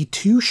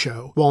 1972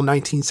 show, while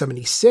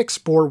 1976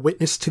 bore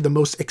witness to the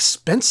most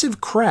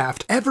expensive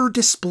craft ever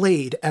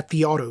displayed at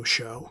the auto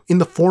show, in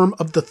the form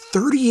of the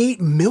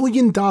 $38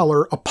 million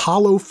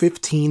Apollo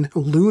 15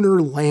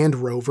 lunar Land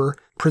Rover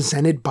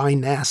presented by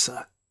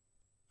NASA.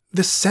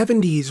 The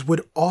 70s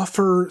would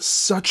offer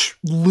such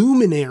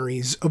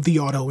luminaries of the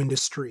auto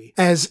industry,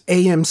 as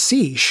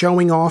AMC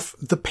showing off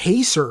the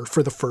Pacer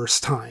for the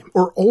first time,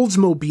 or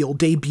Oldsmobile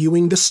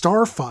debuting the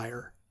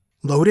Starfire.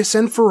 Lotus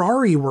and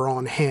Ferrari were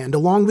on hand,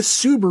 along with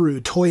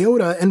Subaru,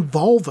 Toyota, and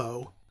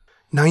Volvo.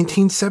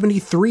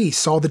 1973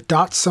 saw the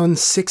Datsun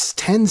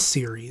 610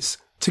 series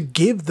to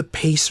give the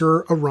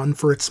Pacer a run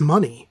for its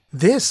money.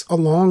 This,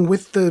 along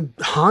with the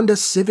Honda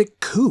Civic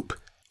Coupe.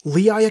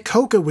 Lee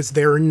Iacocca was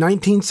there in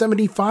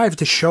 1975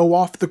 to show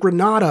off the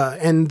Granada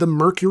and the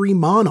Mercury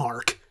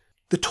Monarch.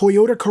 The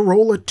Toyota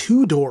Corolla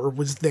two-door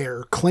was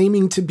there,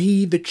 claiming to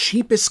be the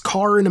cheapest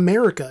car in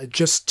America at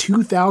just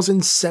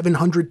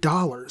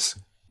 $2,700.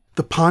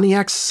 The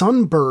Pontiac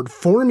Sunbird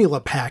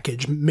Formula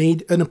package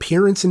made an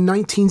appearance in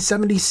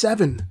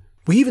 1977.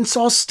 We even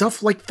saw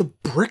stuff like the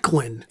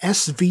Bricklin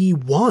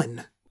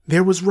SV1.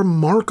 There was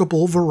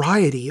remarkable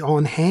variety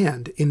on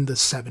hand in the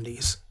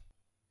 70s.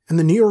 And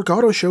the New York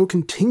Auto Show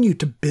continued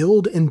to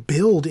build and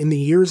build in the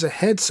years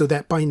ahead so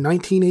that by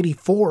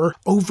 1984,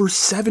 over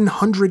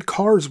 700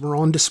 cars were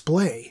on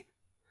display.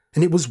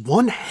 And it was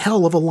one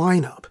hell of a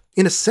lineup.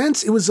 In a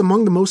sense, it was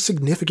among the most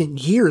significant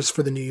years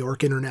for the New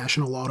York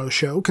International Auto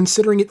Show,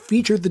 considering it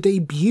featured the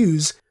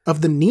debuts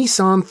of the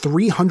Nissan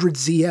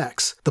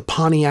 300ZX, the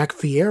Pontiac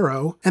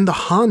Fiero, and the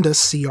Honda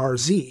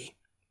CRZ.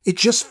 It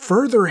just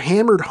further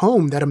hammered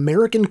home that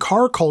American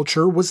car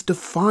culture was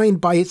defined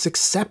by its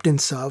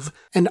acceptance of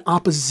and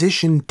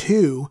opposition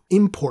to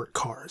import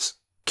cars.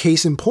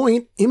 Case in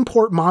point,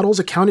 import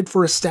models accounted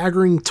for a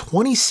staggering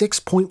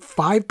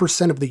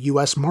 26.5% of the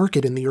US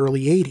market in the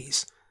early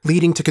 80s,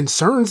 leading to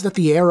concerns that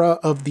the era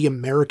of the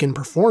American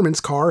performance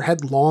car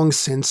had long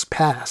since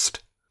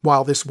passed.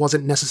 While this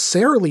wasn't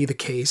necessarily the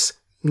case,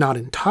 not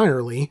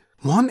entirely,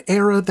 one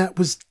era that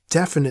was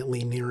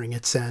definitely nearing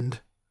its end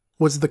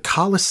was the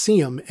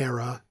Coliseum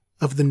era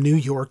of the New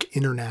York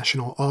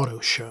International Auto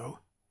Show.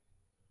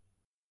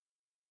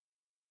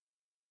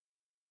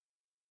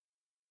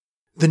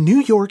 The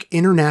New York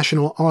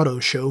International Auto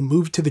Show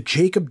moved to the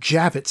Jacob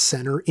Javits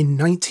Center in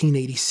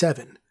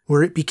 1987,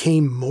 where it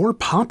became more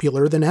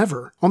popular than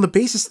ever, on the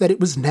basis that it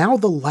was now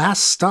the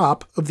last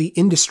stop of the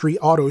industry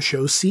auto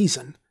show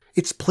season.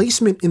 Its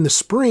placement in the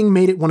spring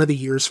made it one of the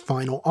year's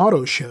final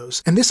auto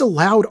shows, and this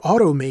allowed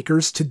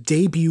automakers to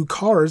debut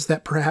cars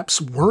that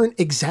perhaps weren't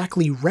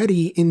exactly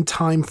ready in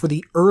time for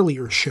the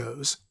earlier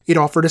shows. It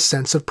offered a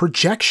sense of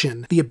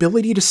projection, the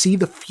ability to see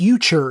the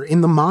future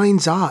in the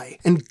mind's eye,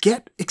 and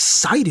get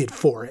excited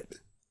for it.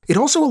 It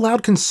also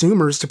allowed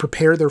consumers to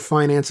prepare their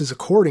finances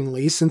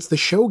accordingly, since the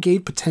show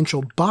gave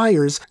potential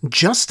buyers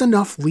just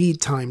enough lead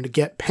time to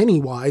get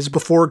penny-wise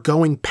before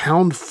going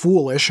pound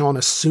foolish on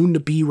a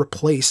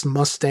soon-to-be-replaced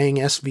Mustang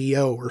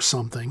SVO or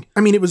something. I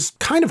mean, it was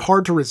kind of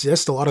hard to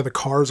resist a lot of the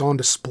cars on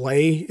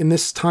display in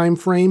this time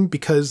frame,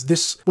 because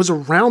this was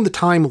around the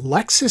time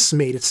Lexus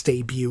made its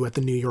debut at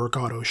the New York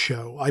Auto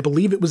Show. I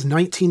believe it was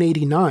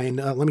 1989.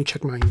 Let me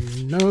check my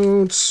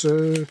notes.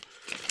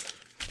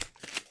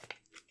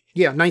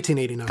 Yeah,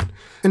 1989.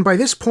 And by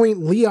this point,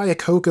 Lee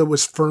Iacocca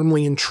was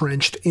firmly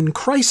entrenched in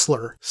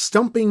Chrysler,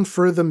 stumping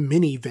for the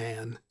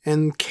minivan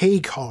and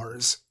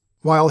K-cars,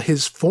 while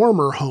his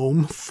former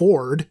home,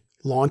 Ford,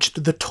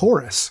 launched the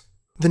Taurus.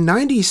 The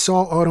 90s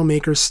saw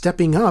automakers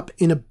stepping up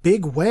in a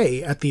big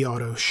way at the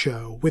auto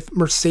show, with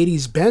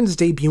Mercedes-Benz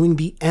debuting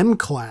the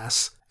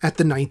M-Class at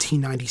the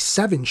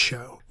 1997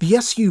 show. The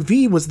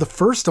SUV was the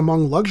first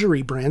among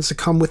luxury brands to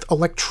come with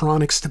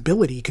electronic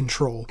stability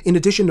control, in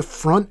addition to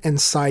front and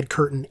side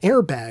curtain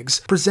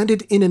airbags,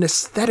 presented in an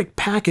aesthetic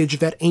package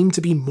that aimed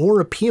to be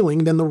more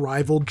appealing than the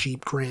rival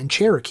Jeep Grand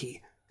Cherokee.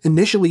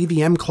 Initially,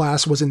 the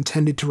M-Class was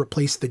intended to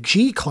replace the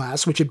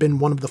G-Class, which had been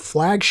one of the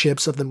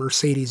flagships of the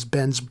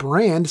Mercedes-Benz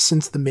brand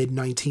since the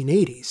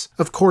mid-1980s.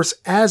 Of course,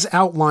 as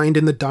outlined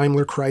in the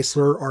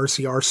Daimler-Chrysler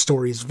RCR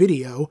Stories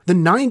video, the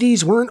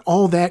 90s weren't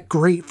all that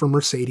great for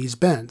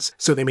Mercedes-Benz,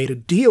 so they made a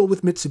deal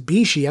with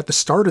Mitsubishi at the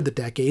start of the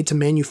decade to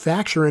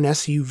manufacture an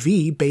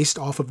SUV based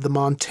off of the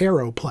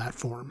Montero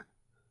platform.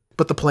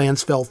 But the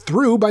plans fell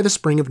through by the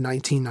spring of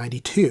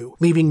 1992,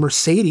 leaving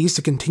Mercedes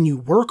to continue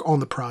work on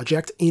the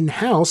project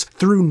in-house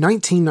through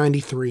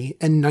 1993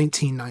 and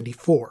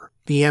 1994.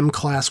 The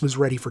M-Class was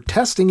ready for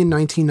testing in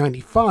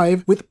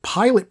 1995, with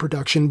pilot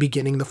production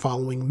beginning the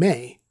following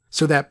May,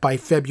 so that by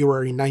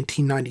February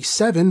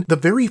 1997, the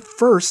very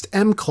first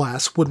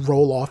M-Class would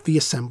roll off the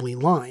assembly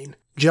line,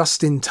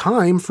 just in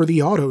time for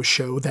the auto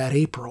show that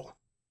April.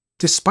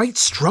 Despite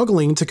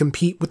struggling to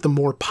compete with the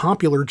more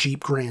popular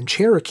Jeep Grand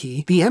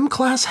Cherokee, the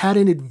M-Class had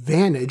an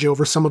advantage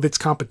over some of its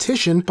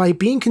competition by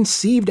being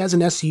conceived as an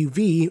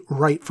SUV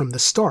right from the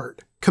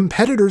start.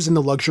 Competitors in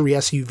the luxury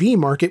SUV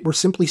market were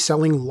simply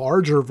selling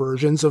larger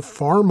versions of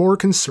far more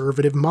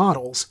conservative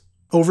models.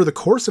 Over the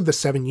course of the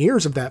 7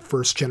 years of that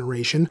first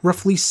generation,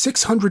 roughly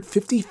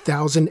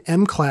 650,000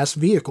 M-Class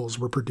vehicles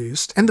were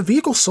produced, and the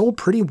vehicle sold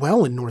pretty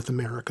well in North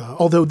America,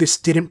 although this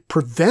didn't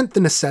prevent the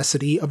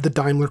necessity of the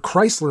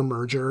Daimler-Chrysler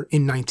merger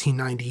in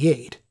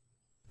 1998.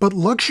 But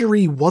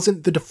luxury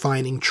wasn't the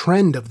defining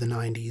trend of the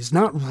 90s,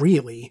 not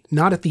really,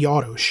 not at the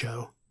auto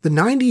show. The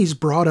 90s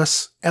brought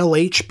us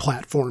LH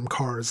platform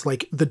cars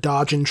like the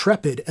Dodge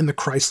Intrepid and the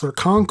Chrysler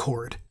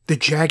Concorde, the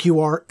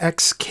Jaguar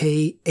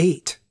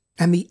XK8,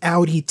 and the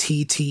Audi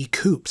TT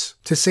Coupes,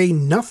 to say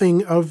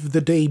nothing of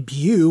the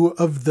debut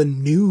of the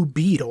new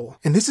Beetle.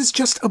 And this is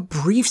just a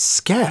brief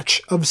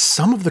sketch of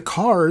some of the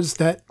cars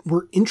that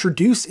were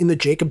introduced in the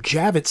Jacob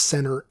Javits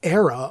Center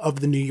era of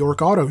the New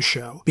York Auto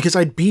Show, because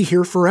I'd be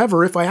here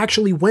forever if I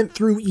actually went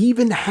through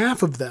even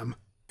half of them.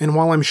 And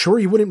while I'm sure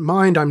you wouldn't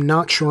mind, I'm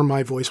not sure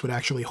my voice would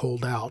actually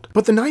hold out.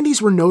 But the 90s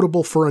were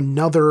notable for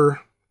another,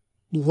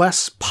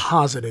 less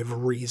positive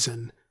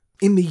reason.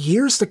 In the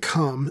years to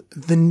come,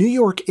 the New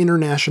York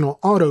International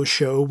Auto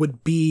Show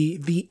would be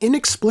the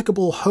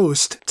inexplicable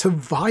host to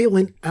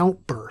violent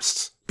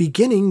outbursts,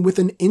 beginning with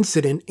an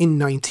incident in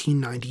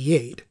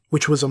 1998,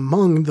 which was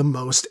among the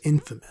most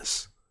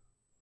infamous.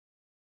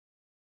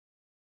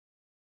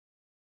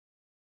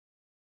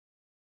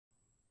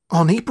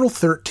 On April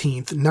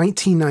 13th,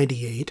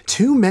 1998,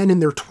 two men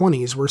in their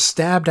 20s were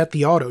stabbed at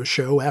the auto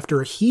show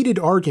after a heated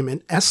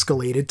argument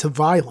escalated to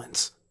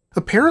violence.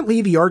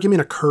 Apparently, the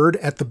argument occurred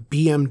at the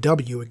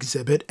BMW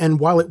exhibit, and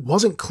while it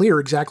wasn't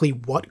clear exactly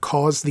what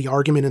caused the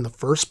argument in the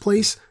first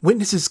place,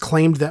 witnesses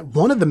claimed that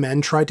one of the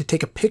men tried to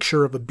take a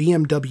picture of a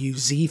BMW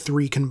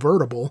Z3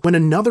 convertible when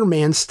another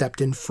man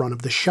stepped in front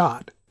of the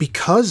shot.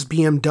 Because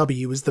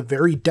BMW is the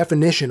very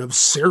definition of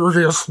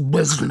serious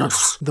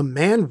business, the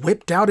man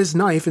whipped out his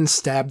knife and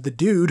stabbed the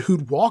dude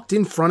who'd walked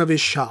in front of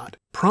his shot,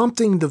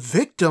 prompting the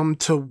victim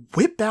to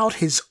whip out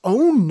his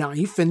own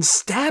knife and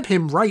stab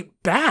him right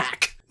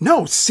back.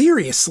 No,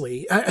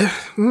 seriously.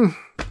 The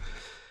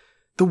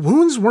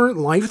wounds weren't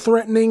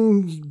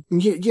life-threatening.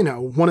 You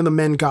know, one of the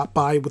men got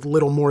by with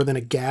little more than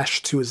a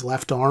gash to his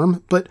left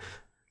arm, but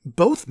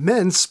both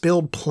men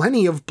spilled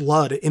plenty of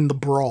blood in the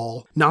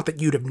brawl. Not that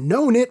you'd have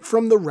known it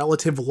from the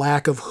relative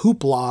lack of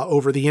hoopla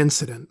over the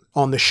incident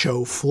on the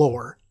show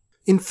floor.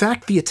 In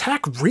fact, the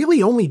attack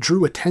really only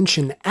drew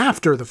attention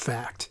after the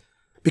fact.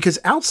 Because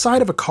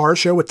outside of a car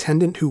show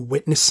attendant who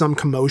witnessed some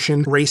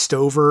commotion, raced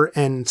over,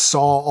 and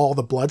saw all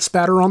the blood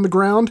spatter on the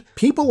ground,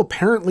 people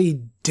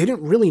apparently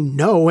didn't really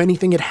know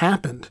anything had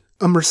happened.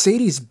 A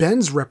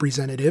Mercedes-Benz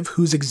representative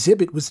whose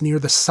exhibit was near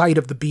the site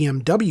of the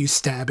BMW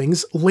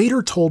stabbings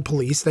later told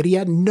police that he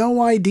had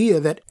no idea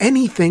that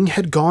anything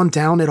had gone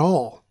down at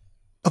all.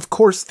 Of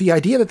course, the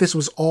idea that this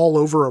was all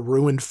over a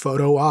ruined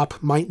photo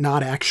op might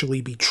not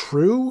actually be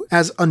true,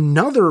 as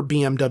another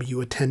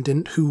BMW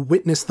attendant who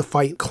witnessed the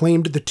fight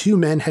claimed the two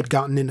men had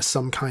gotten into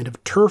some kind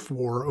of turf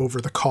war over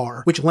the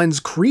car, which lends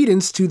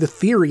credence to the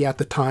theory at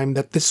the time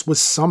that this was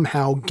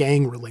somehow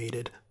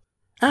gang-related.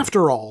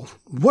 After all,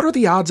 what are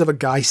the odds of a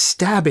guy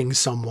stabbing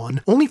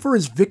someone only for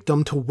his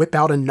victim to whip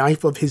out a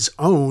knife of his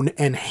own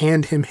and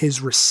hand him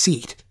his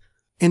receipt?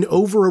 And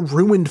over a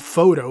ruined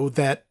photo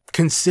that,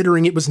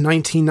 considering it was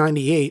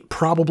 1998,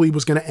 probably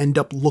was going to end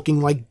up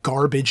looking like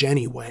garbage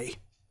anyway.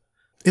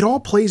 It all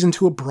plays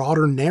into a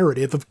broader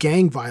narrative of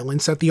gang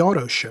violence at the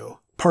auto show,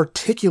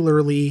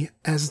 particularly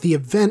as the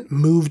event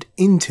moved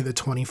into the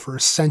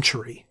 21st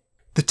century.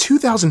 The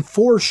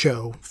 2004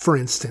 show, for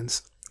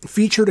instance,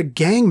 featured a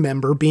gang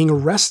member being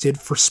arrested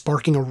for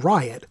sparking a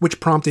riot, which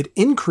prompted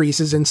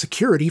increases in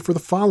security for the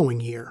following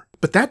year.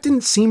 But that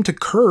didn't seem to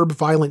curb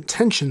violent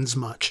tensions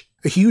much.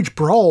 A huge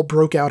brawl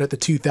broke out at the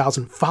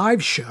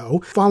 2005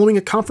 show following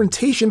a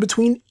confrontation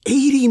between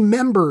 80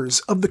 members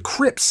of the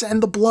Crips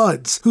and the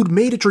Bloods, who'd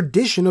made a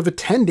tradition of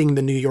attending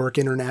the New York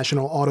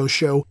International Auto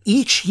Show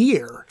each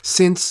year,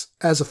 since,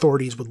 as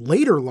authorities would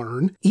later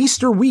learn,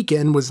 Easter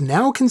weekend was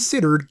now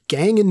considered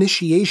Gang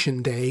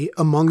Initiation Day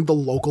among the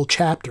local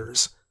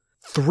chapters.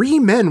 3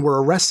 men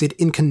were arrested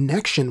in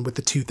connection with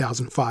the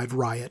 2005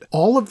 riot,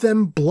 all of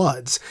them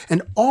Bloods,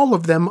 and all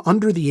of them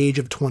under the age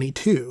of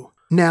 22.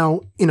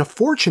 Now, in a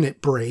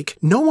fortunate break,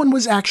 no one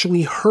was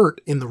actually hurt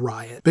in the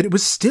riot, but it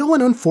was still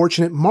an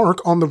unfortunate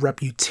mark on the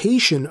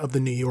reputation of the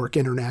New York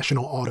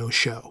International Auto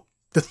Show.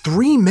 The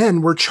 3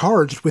 men were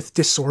charged with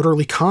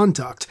disorderly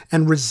conduct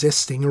and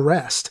resisting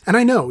arrest. And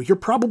I know, you're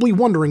probably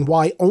wondering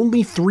why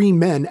only 3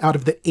 men out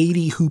of the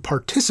 80 who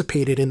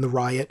participated in the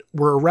riot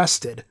were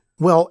arrested.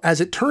 Well, as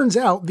it turns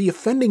out, the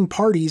offending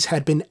parties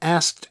had been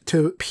asked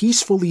to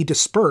peacefully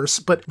disperse,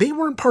 but they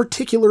weren't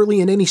particularly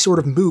in any sort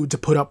of mood to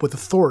put up with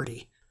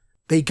authority.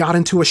 They got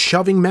into a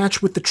shoving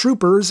match with the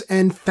troopers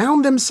and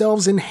found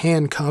themselves in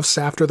handcuffs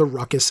after the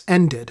ruckus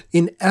ended.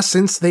 In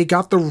essence, they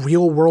got the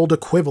real-world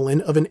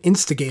equivalent of an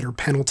instigator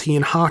penalty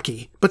in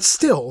hockey. But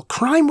still,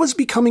 crime was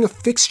becoming a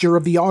fixture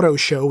of the auto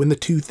show in the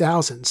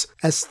 2000s,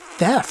 as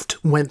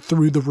theft went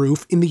through the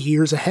roof in the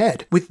years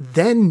ahead, with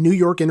then New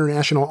York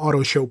International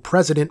Auto Show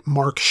president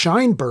Mark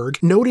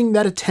Scheinberg noting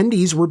that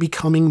attendees were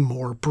becoming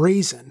more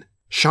brazen.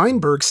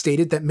 Scheinberg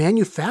stated that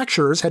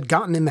manufacturers had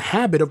gotten in the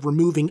habit of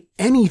removing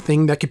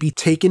anything that could be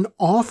taken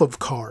off of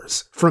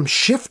cars, from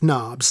shift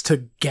knobs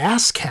to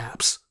gas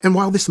caps. And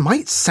while this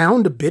might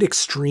sound a bit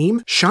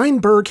extreme,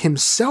 Scheinberg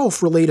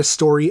himself relayed a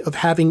story of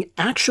having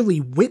actually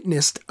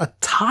witnessed a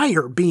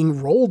tire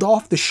being rolled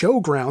off the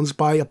showgrounds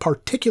by a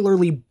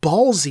particularly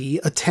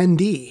ballsy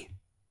attendee.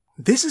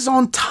 This is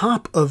on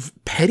top of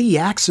petty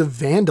acts of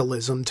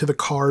vandalism to the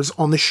cars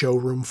on the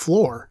showroom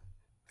floor.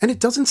 And it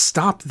doesn't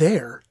stop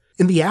there.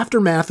 In the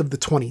aftermath of the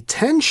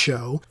 2010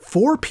 show,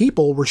 4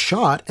 people were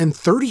shot and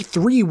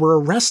 33 were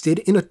arrested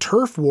in a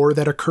turf war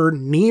that occurred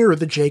near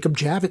the Jacob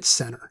Javits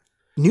Center.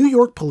 New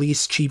York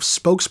Police Chief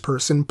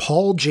spokesperson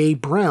Paul J.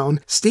 Brown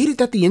stated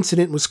that the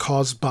incident was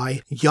caused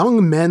by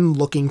young men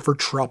looking for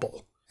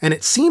trouble. And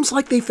it seems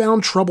like they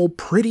found trouble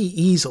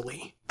pretty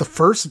easily. The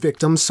first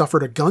victim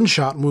suffered a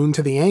gunshot wound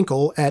to the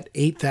ankle at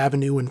 8th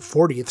Avenue and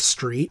 40th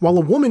Street, while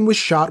a woman was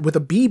shot with a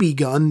BB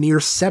gun near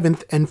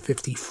 7th and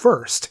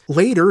 51st.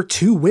 Later,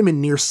 2 women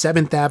near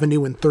 7th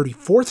Avenue and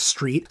 34th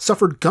Street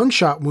suffered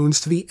gunshot wounds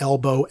to the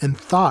elbow and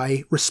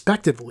thigh,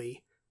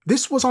 respectively.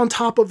 This was on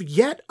top of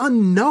yet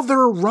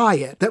another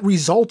riot that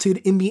resulted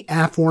in the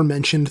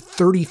aforementioned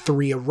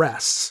 33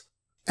 arrests.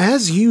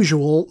 As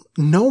usual,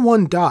 no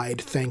one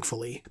died,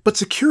 thankfully, but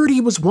security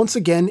was once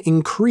again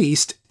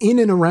increased in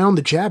and around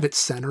the Javits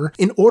Center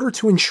in order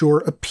to ensure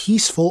a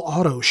peaceful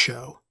auto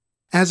show.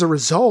 As a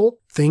result,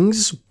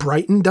 things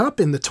brightened up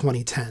in the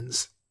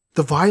 2010s.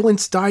 The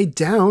violence died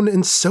down,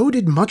 and so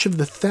did much of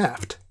the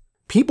theft.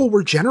 People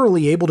were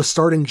generally able to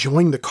start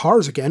enjoying the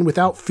cars again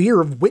without fear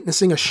of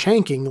witnessing a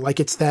shanking like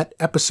it's that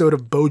episode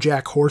of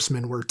BoJack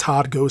Horseman where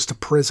Todd goes to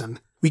prison.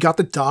 We got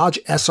the Dodge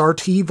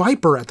SRT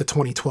Viper at the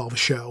 2012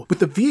 show, with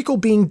the vehicle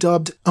being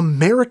dubbed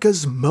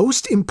America's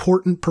most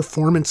important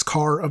performance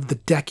car of the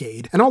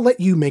decade, and I'll let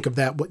you make of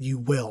that what you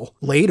will.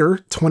 Later,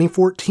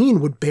 2014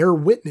 would bear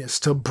witness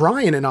to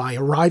Brian and I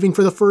arriving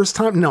for the first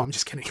time. No, I'm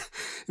just kidding.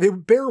 They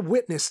would bear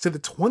witness to the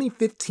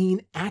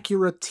 2015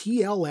 Acura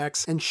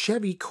TLX and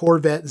Chevy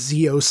Corvette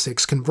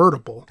Z06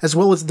 convertible, as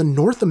well as the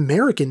North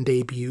American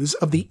debuts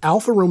of the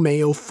Alfa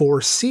Romeo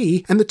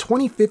 4C and the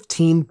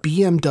 2015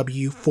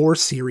 BMW 4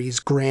 Series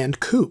Grand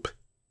Coupe.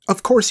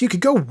 Of course, you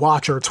could go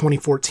watch our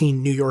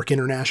 2014 New York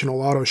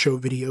International Auto Show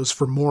videos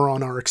for more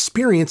on our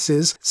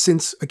experiences,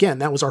 since, again,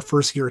 that was our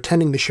first year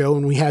attending the show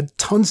and we had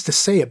tons to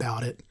say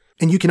about it.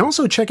 And you can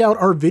also check out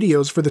our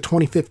videos for the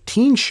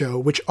 2015 show,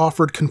 which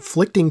offered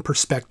conflicting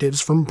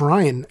perspectives from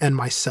Brian and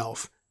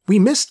myself. We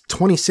missed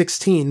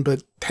 2016,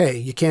 but hey,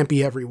 you can't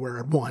be everywhere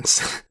at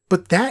once.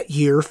 But that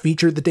year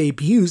featured the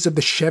debuts of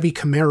the Chevy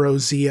Camaro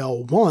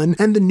ZL1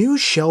 and the new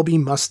Shelby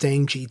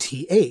Mustang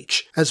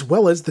GT-H, as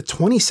well as the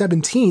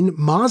 2017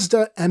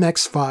 Mazda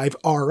MX-5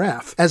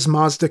 RF, as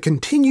Mazda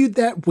continued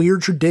that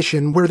weird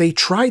tradition where they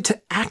tried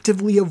to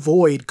actively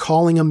avoid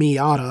calling a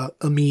Miata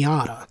a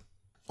Miata.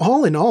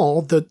 All in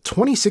all, the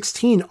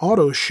 2016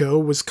 auto show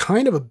was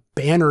kind of a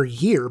banner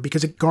year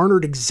because it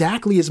garnered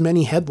exactly as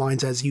many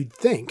headlines as you'd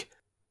think.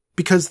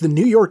 Because the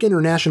New York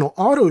International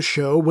Auto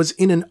Show was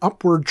in an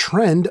upward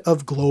trend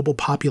of global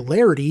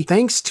popularity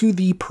thanks to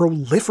the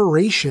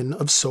proliferation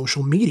of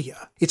social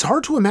media. It's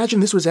hard to imagine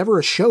this was ever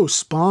a show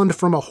spawned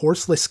from a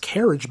horseless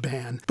carriage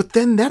ban, but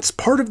then that's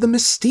part of the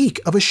mystique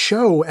of a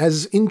show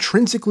as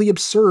intrinsically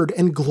absurd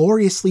and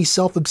gloriously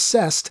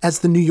self-obsessed as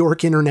the New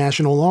York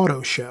International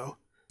Auto Show.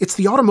 It's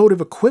the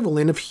automotive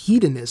equivalent of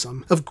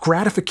hedonism, of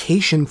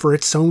gratification for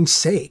its own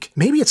sake.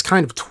 Maybe it's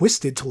kind of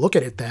twisted to look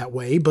at it that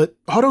way, but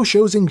auto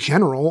shows in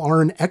general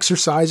are an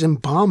exercise in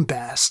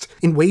bombast,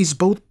 in ways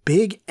both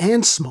big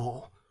and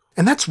small.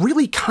 And that's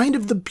really kind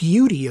of the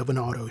beauty of an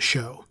auto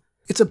show.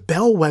 It's a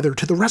bellwether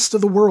to the rest of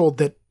the world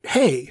that,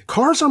 hey,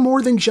 cars are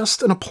more than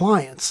just an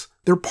appliance.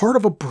 They're part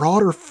of a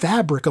broader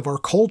fabric of our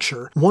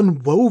culture,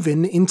 one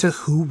woven into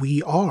who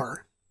we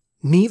are.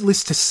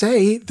 Needless to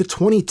say, the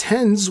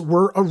 2010s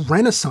were a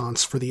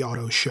renaissance for the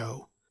auto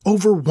show.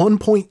 Over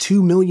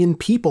 1.2 million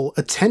people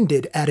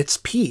attended at its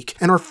peak,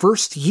 and our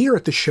first year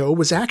at the show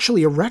was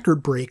actually a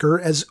record breaker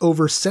as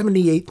over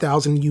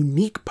 78,000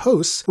 unique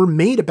posts were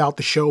made about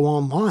the show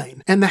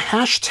online, and the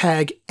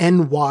hashtag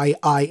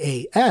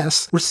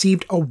NYIAS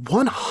received a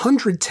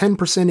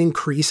 110%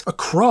 increase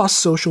across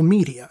social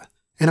media.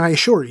 And I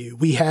assure you,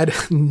 we had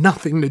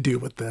nothing to do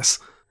with this.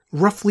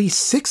 Roughly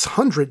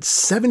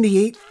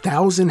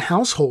 678,000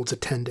 households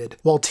attended,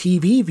 while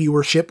TV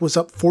viewership was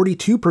up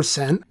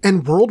 42%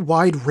 and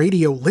worldwide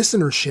radio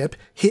listenership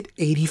hit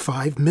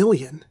 85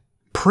 million.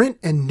 Print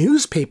and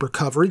newspaper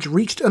coverage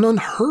reached an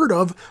unheard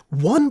of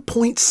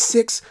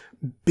 1.6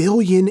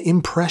 billion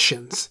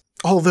impressions.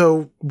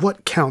 Although,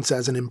 what counts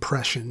as an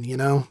impression, you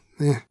know?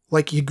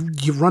 Like you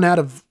run out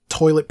of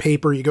toilet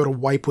paper, you go to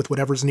wipe with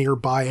whatever's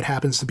nearby, it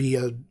happens to be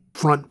a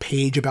front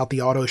page about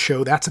the auto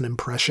show, that's an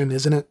impression,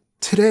 isn't it?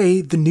 Today,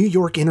 the New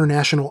York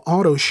International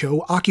Auto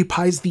Show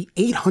occupies the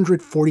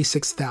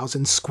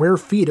 846,000 square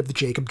feet of the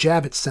Jacob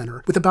Javits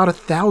Center, with about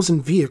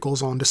 1,000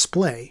 vehicles on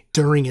display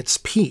during its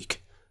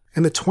peak.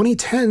 And the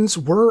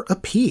 2010s were a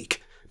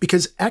peak,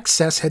 because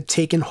excess had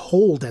taken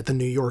hold at the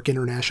New York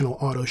International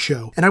Auto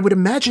Show, and I would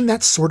imagine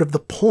that's sort of the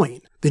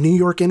point. The New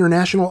York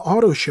International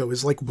Auto Show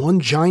is like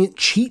one giant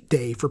cheat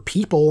day for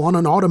people on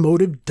an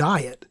automotive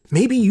diet.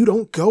 Maybe you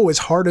don't go as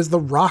hard as The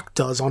Rock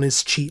does on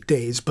his cheat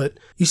days, but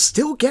you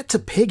still get to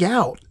pig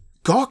out,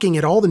 gawking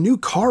at all the new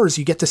cars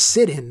you get to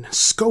sit in,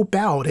 scope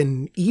out,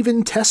 and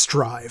even test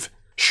drive.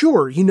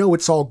 Sure, you know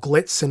it's all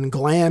glitz and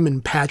glam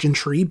and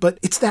pageantry, but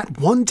it's that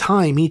one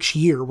time each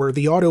year where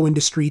the auto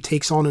industry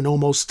takes on an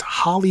almost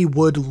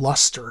Hollywood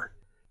luster.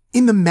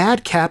 In the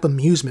madcap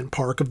amusement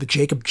park of the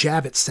Jacob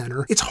Javits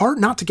Center, it's hard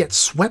not to get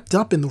swept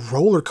up in the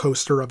roller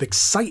coaster of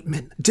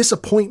excitement,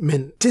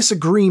 disappointment,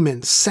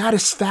 disagreement,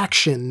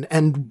 satisfaction,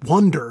 and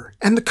wonder.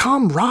 And the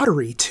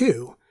camaraderie,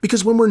 too.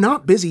 Because when we're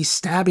not busy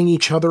stabbing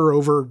each other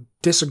over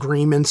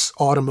disagreements,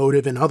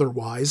 automotive and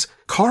otherwise,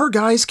 car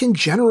guys can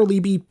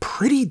generally be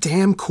pretty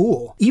damn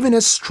cool, even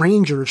as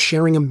strangers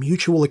sharing a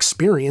mutual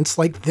experience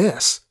like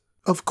this.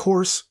 Of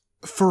course,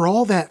 for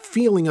all that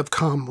feeling of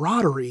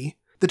camaraderie,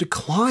 the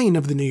decline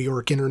of the New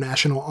York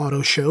International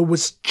Auto Show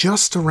was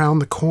just around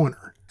the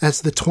corner,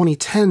 as the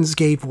 2010s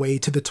gave way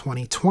to the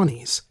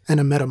 2020s, and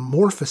a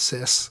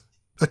metamorphosis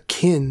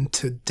akin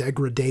to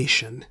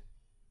degradation.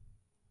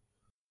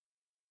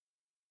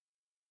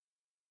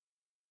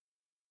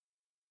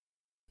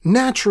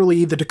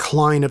 Naturally, the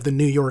decline of the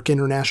New York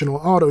International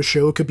Auto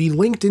Show could be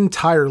linked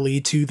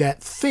entirely to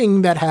that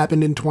thing that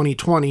happened in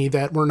 2020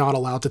 that we're not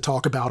allowed to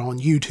talk about on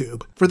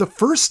YouTube. For the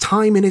first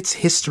time in its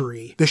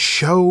history, the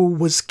show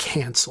was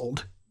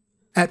cancelled.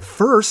 At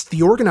first,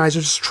 the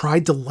organizers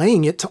tried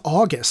delaying it to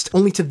August,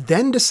 only to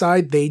then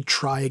decide they'd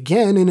try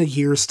again in a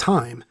year's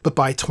time. But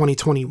by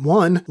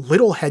 2021,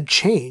 little had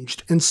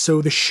changed, and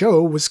so the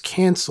show was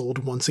cancelled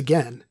once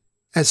again.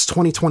 As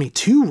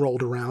 2022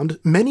 rolled around,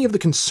 many of the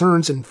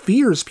concerns and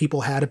fears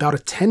people had about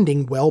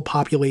attending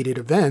well-populated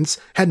events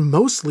had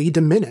mostly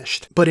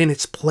diminished, but in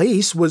its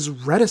place was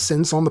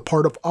reticence on the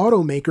part of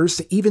automakers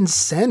to even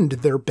send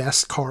their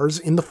best cars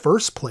in the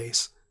first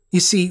place. You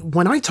see,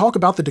 when I talk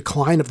about the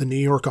decline of the New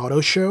York Auto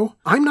Show,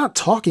 I'm not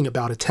talking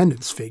about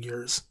attendance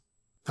figures.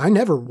 I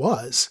never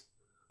was.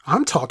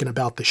 I'm talking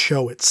about the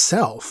show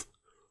itself.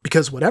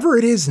 Because whatever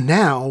it is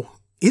now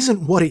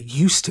isn't what it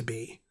used to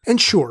be. And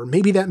sure,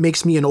 maybe that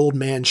makes me an old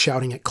man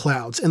shouting at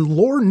clouds, and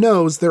Lord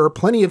knows there are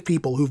plenty of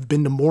people who've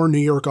been to more New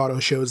York auto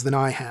shows than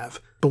I have.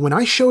 But when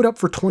I showed up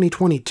for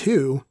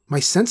 2022, my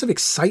sense of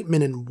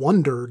excitement and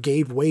wonder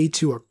gave way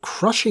to a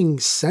crushing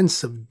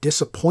sense of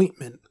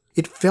disappointment.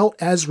 It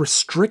felt as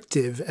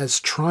restrictive as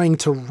trying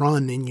to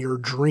run in your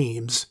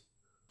dreams.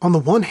 On the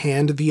one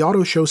hand, the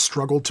auto show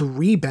struggled to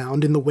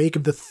rebound in the wake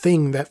of the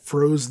thing that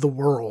froze the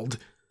world,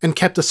 and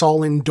kept us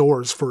all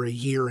indoors for a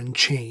year and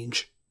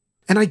change.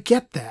 And I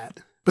get that.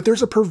 But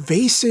there's a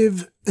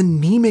pervasive,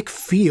 anemic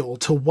feel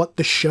to what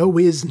the show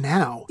is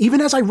now, even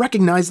as I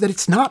recognize that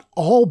it's not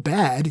all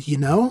bad, you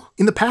know?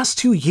 In the past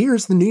 2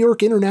 years, the New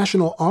York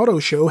International Auto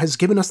Show has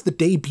given us the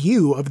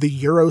debut of the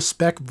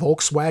Euro-spec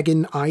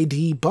Volkswagen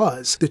ID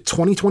Buzz, the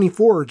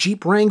 2024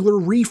 Jeep Wrangler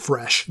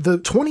Refresh, the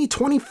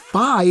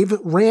 2025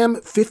 Ram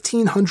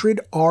 1500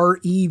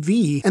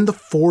 REV, and the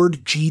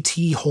Ford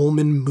GT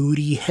Holman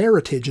Moody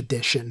Heritage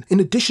Edition,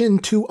 in addition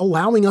to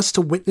allowing us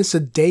to witness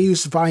a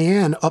Deus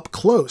Vian up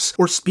close,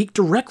 or speak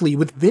directly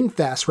with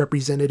VinFast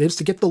representatives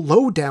to get the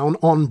lowdown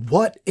on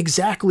what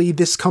exactly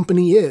this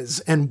company is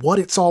and what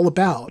it's all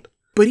about.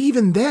 But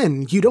even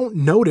then, you don't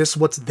notice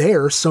what's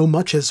there so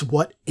much as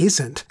what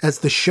isn't, as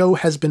the show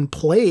has been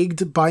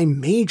plagued by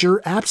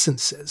major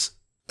absences.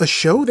 A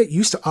show that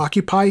used to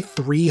occupy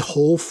 3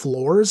 whole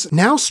floors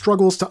now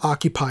struggles to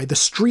occupy the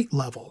street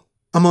level.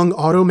 Among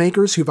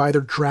automakers who've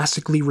either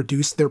drastically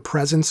reduced their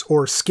presence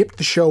or skipped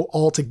the show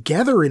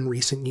altogether in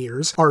recent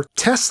years are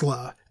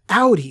Tesla,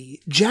 Audi,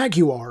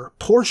 Jaguar,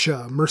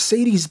 Porsche,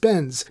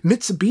 Mercedes-Benz,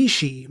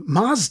 Mitsubishi,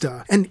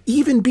 Mazda, and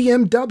even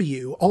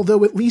BMW,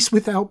 although at least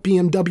without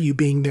BMW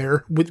being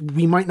there,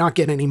 we might not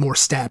get any more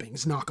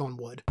stabbings, knock on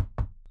wood.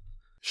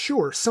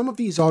 Sure, some of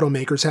these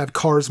automakers have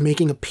cars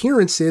making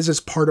appearances as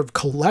part of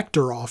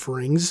collector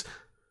offerings,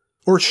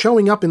 or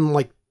showing up in,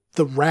 like,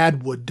 the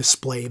Radwood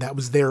display that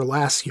was there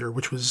last year,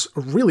 which was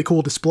a really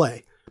cool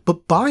display.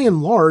 But by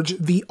and large,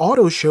 the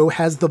auto show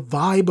has the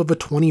vibe of a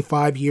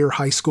 25-year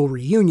high school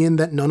reunion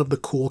that none of the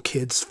cool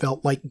kids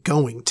felt like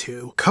going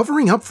to.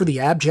 Covering up for the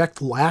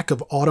abject lack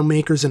of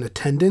automakers in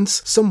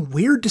attendance, some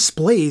weird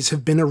displays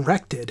have been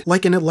erected,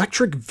 like an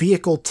electric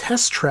vehicle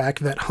test track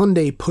that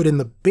Hyundai put in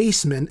the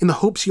basement in the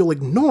hopes you'll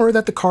ignore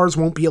that the cars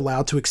won't be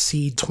allowed to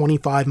exceed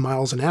 25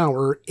 miles an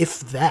hour,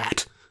 if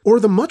that. Or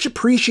the much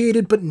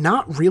appreciated but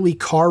not really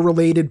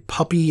car-related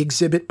puppy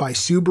exhibit by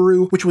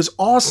Subaru, which was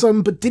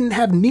awesome but didn't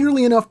have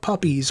nearly enough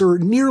puppies or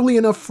nearly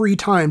enough free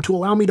time to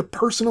allow me to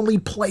personally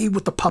play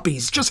with the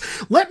puppies. Just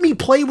let me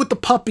play with the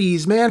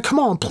puppies, man. Come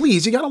on,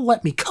 please, you gotta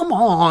let me. Come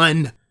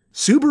on.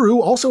 Subaru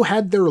also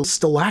had their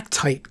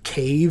stalactite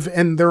cave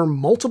and their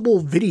multiple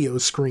video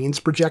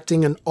screens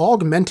projecting an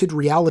augmented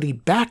reality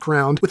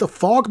background with a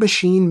fog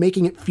machine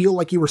making it feel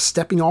like you were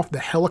stepping off the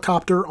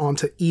helicopter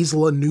onto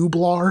Isla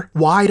Nublar,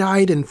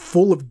 wide-eyed and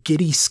full of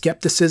giddy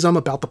skepticism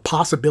about the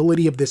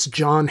possibility of this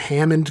John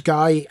Hammond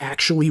guy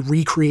actually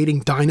recreating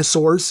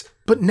dinosaurs.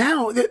 But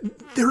now,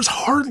 there's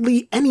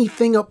hardly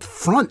anything up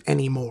front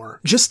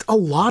anymore. Just a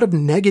lot of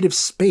negative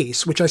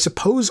space, which I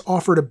suppose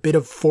offered a bit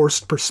of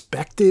forced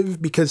perspective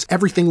because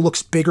everything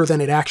looks bigger than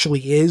it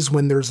actually is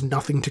when there's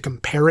nothing to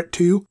compare it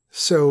to.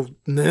 So,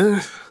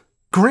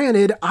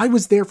 Granted, I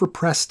was there for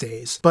press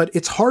days, but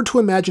it's hard to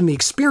imagine the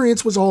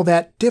experience was all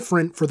that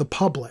different for the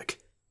public.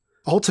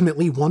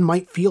 Ultimately, one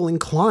might feel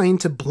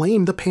inclined to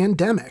blame the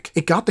pandemic.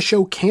 It got the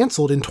show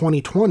canceled in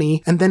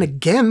 2020, and then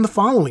again the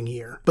following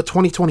year. But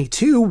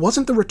 2022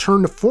 wasn't the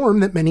return to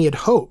form that many had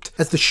hoped,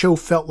 as the show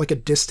felt like a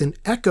distant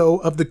echo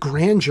of the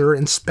grandeur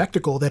and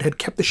spectacle that had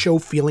kept the show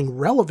feeling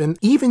relevant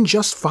even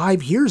just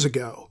 5 years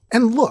ago.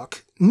 And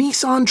look,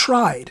 Nissan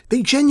tried.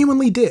 They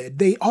genuinely did.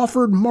 They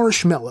offered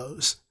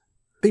marshmallows.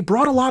 They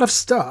brought a lot of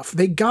stuff.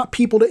 They got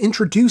people to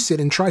introduce it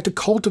and try to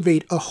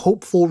cultivate a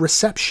hopeful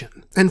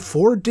reception. And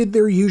Ford did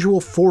their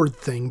usual Ford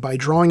thing by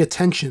drawing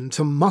attention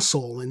to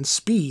muscle and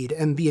speed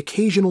and the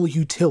occasional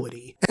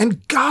utility.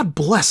 And God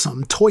bless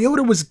them,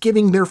 Toyota was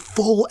giving their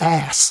full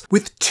ass,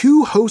 with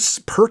 2 hosts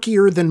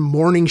perkier than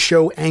morning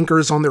show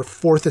anchors on their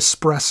 4th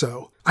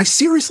espresso. I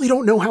seriously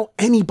don't know how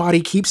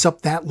anybody keeps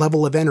up that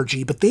level of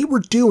energy, but they were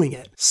doing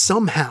it,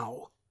 somehow.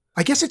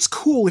 I guess it's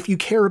cool if you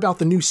care about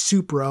the new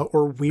Supra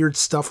or weird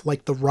stuff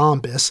like the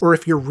Rhombus, or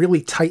if you're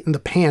really tight in the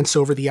pants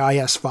over the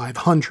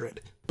IS500.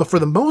 But for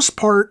the most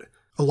part,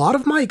 a lot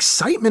of my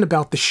excitement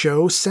about the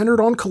show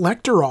centered on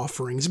collector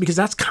offerings, because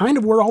that's kind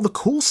of where all the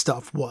cool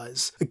stuff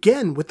was.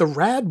 Again, with the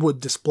Radwood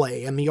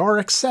display and the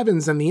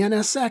RX-7s and the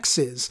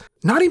NSXs.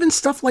 Not even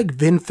stuff like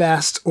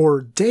VinFast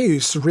or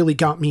Deus really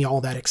got me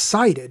all that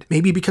excited.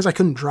 Maybe because I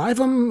couldn't drive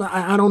them?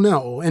 I don't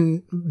know.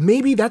 And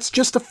maybe that's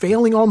just a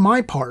failing on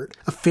my part.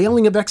 A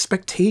failing of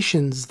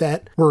expectations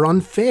that were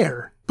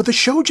unfair. But the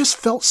show just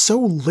felt so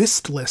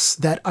listless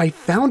that I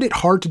found it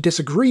hard to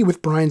disagree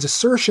with Brian's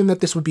assertion that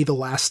this would be the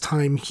last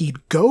time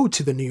he'd go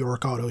to the New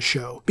York Auto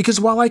Show.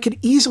 Because while I could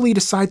easily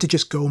decide to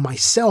just go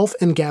myself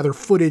and gather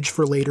footage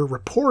for later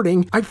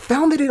reporting, I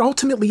found that it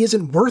ultimately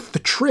isn't worth the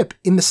trip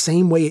in the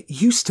same way it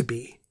used to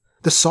be.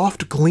 The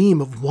soft gleam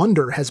of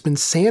wonder has been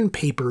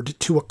sandpapered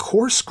to a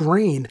coarse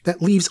grain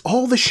that leaves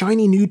all the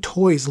shiny new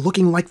toys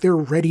looking like they're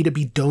ready to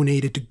be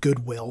donated to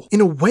Goodwill. In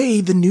a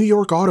way, the New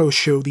York Auto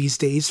Show these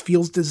days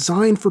feels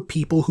designed for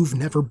people who've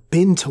never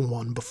been to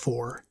one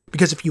before.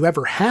 Because if you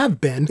ever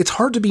have been, it's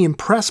hard to be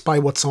impressed by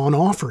what's on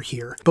offer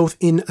here, both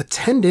in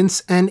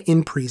attendance and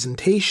in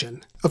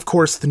presentation. Of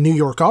course, the New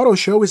York Auto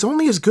Show is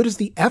only as good as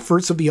the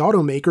efforts of the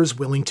automakers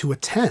willing to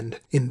attend.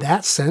 In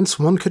that sense,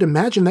 one could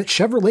imagine that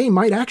Chevrolet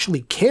might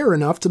actually care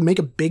enough to make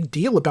a big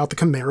deal about the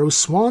Camaro's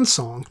swan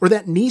song, or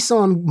that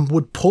Nissan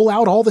would pull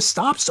out all the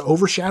stops to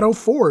overshadow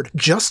Ford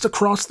just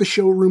across the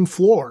showroom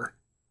floor.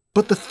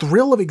 But the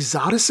thrill of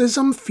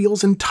exoticism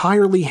feels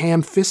entirely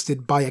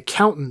ham-fisted by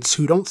accountants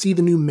who don't see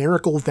the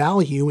numerical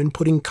value in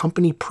putting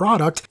company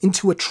product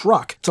into a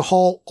truck to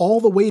haul all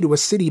the way to a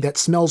city that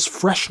smells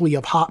freshly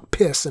of hot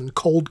piss and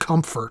cold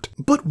comfort.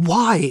 But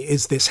why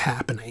is this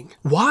happening?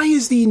 Why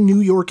is the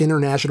New York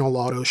International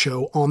Auto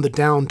Show on the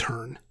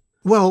downturn?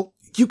 Well,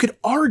 you could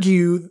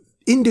argue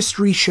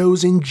industry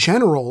shows in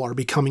general are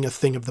becoming a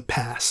thing of the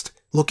past.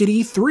 Look at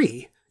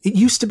E3. It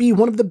used to be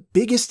one of the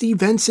biggest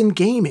events in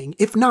gaming,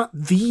 if not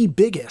the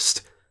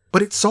biggest.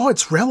 But it saw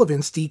its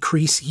relevance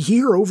decrease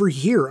year over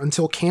year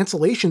until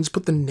cancellations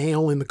put the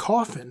nail in the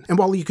coffin. And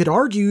while you could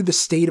argue the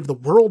state of the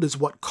world is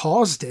what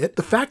caused it,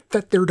 the fact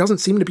that there doesn't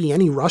seem to be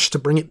any rush to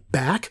bring it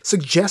back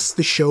suggests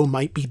the show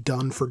might be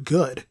done for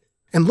good.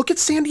 And look at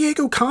San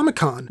Diego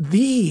Comic-Con,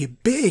 the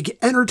big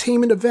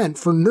entertainment event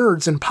for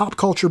nerds and pop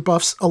culture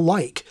buffs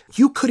alike.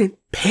 You couldn't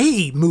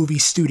pay movie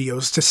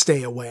studios to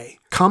stay away.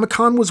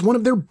 Comic-Con was one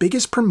of their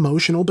biggest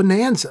promotional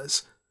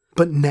bonanzas.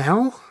 But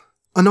now,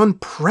 an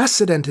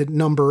unprecedented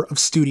number of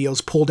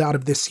studios pulled out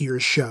of this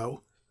year's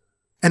show.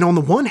 And on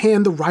the one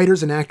hand, the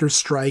writers and actors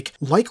strike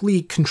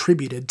likely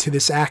contributed to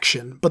this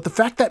action, but the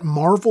fact that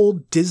Marvel,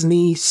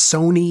 Disney,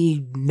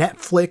 Sony,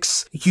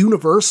 Netflix,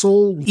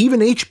 Universal, even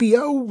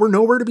HBO were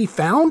nowhere to be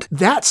found,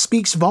 that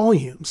speaks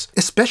volumes,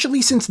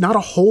 especially since not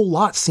a whole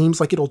lot seems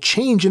like it'll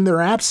change in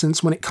their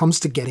absence when it comes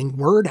to getting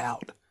word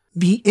out.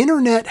 The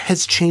internet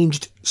has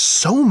changed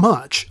so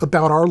much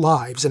about our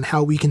lives and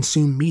how we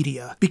consume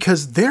media,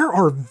 because there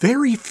are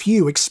very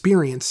few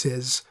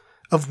experiences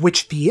of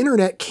which the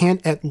internet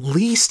can't at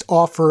least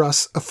offer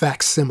us a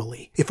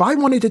facsimile. If I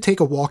wanted to take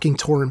a walking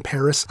tour in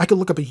Paris, I could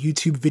look up a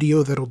YouTube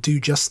video that'll do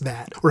just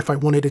that. Or if I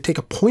wanted to take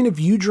a point of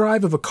view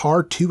drive of a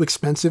car too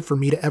expensive for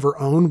me to ever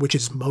own, which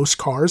is most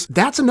cars,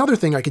 that's another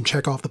thing I can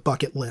check off the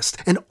bucket list.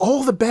 And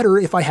all the better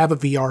if I have a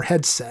VR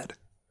headset.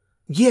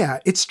 Yeah,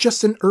 it's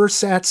just an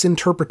ersatz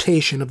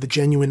interpretation of the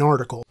genuine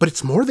article, but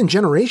it's more than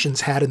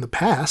generations had in the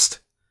past.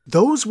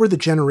 Those were the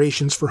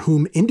generations for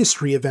whom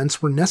industry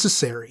events were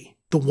necessary.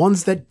 The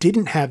ones that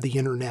didn't have the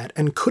internet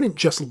and couldn't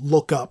just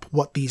look up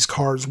what these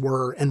cars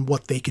were and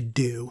what they could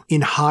do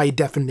in high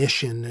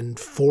definition and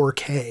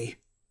 4K.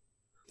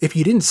 If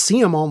you didn't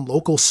see them on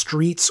local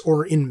streets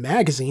or in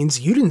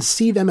magazines, you didn't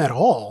see them at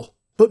all.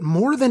 But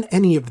more than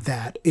any of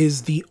that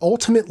is the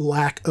ultimate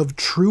lack of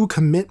true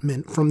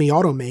commitment from the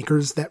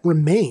automakers that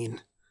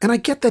remain. And I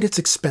get that it's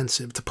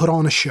expensive to put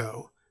on a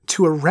show,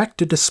 to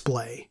erect a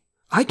display.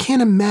 I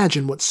can't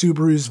imagine what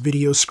Subaru's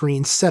video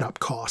screen setup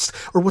cost,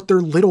 or what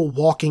their little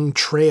walking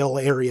trail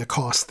area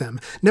cost them,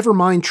 never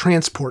mind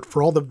transport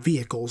for all the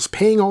vehicles,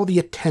 paying all the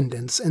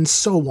attendants, and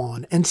so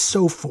on and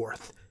so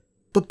forth.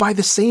 But by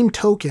the same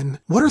token,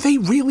 what are they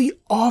really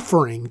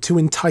offering to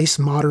entice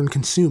modern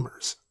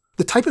consumers?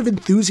 The type of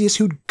enthusiast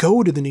who'd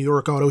go to the New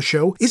York Auto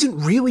Show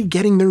isn't really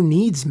getting their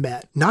needs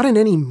met, not in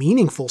any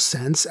meaningful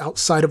sense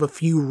outside of a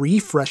few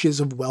refreshes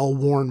of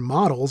well-worn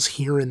models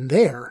here and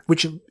there,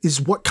 which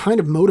is what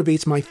kind of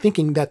motivates my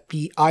thinking that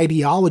the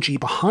ideology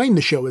behind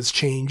the show has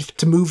changed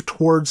to move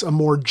towards a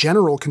more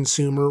general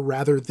consumer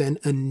rather than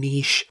a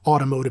niche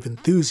automotive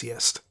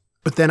enthusiast.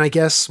 But then I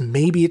guess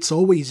maybe it's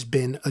always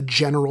been a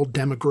general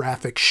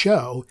demographic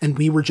show, and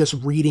we were just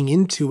reading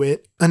into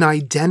it an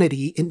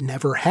identity it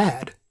never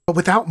had. But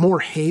without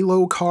more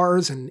halo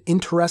cars and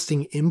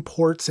interesting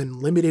imports and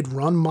limited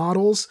run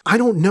models, I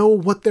don't know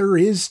what there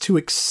is to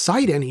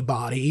excite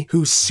anybody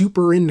who's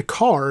super into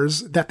cars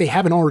that they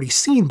haven't already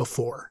seen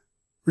before.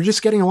 We're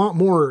just getting a lot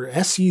more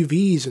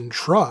SUVs and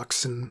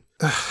trucks, and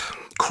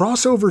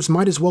crossovers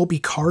might as well be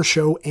car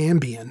show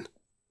ambient.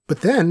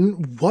 But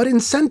then, what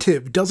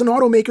incentive does an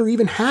automaker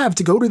even have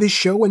to go to this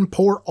show and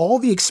pour all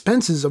the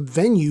expenses of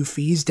venue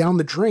fees down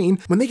the drain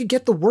when they could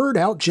get the word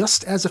out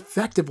just as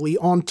effectively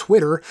on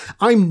Twitter?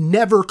 I'm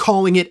never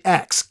calling it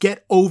X.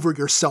 Get over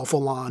yourself,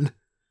 Elon.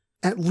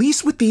 At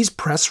least with these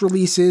press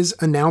releases,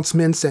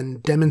 announcements,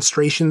 and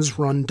demonstrations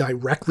run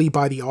directly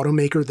by the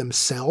automaker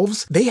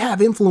themselves, they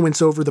have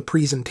influence over the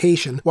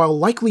presentation, while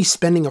likely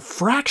spending a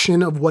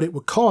fraction of what it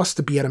would cost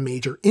to be at a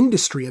major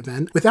industry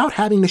event without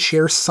having to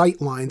share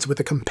sightlines with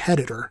a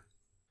competitor.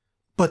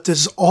 But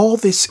does all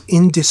this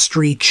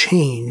industry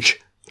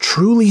change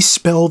truly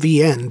spell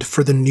the end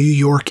for the New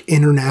York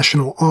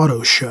International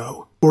Auto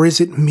Show? Or is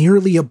it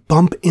merely a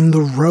bump in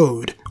the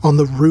road on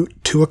the route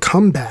to a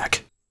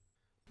comeback?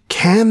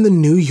 Can the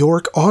New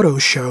York Auto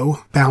Show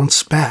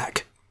bounce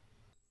back?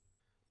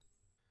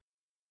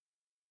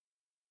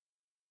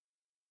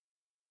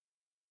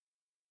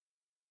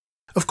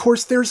 Of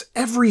course, there's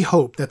every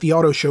hope that the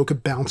auto show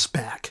could bounce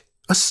back.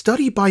 A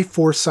study by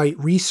Foresight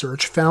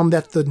Research found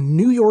that the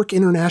New York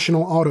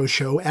International Auto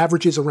Show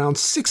averages around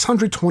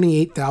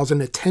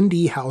 628,000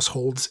 attendee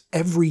households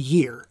every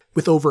year,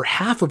 with over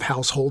half of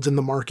households in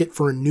the market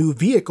for a new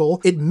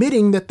vehicle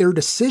admitting that their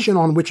decision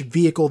on which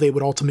vehicle they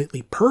would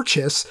ultimately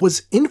purchase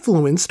was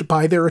influenced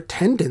by their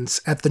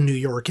attendance at the New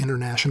York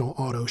International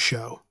Auto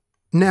Show.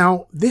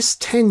 Now, this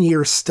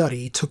 10-year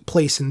study took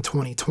place in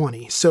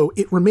 2020, so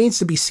it remains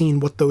to be seen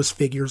what those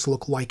figures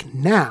look like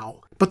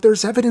now, but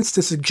there's evidence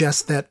to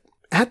suggest that,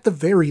 at the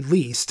very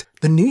least,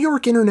 the New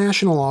York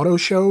International Auto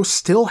Show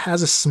still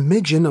has a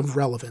smidgen of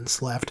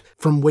relevance left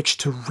from which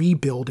to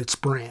rebuild its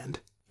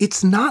brand.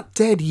 It's not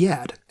dead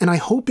yet, and I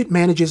hope it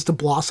manages to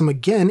blossom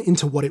again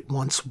into what it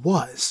once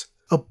was.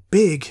 A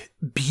big,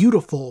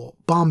 beautiful,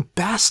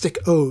 bombastic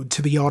ode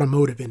to the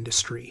automotive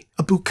industry.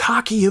 A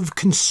bukkake of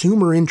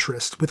consumer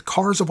interest, with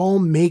cars of all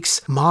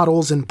makes,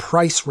 models, and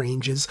price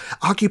ranges,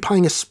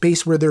 occupying a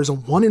space where there's a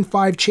 1 in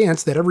 5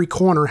 chance that every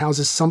corner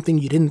houses something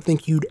you didn't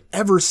think you'd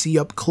ever see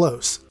up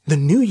close. The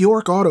New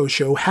York Auto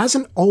Show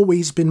hasn't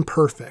always been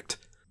perfect,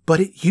 but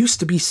it used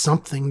to be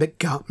something that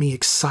got me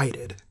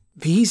excited.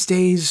 These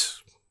days,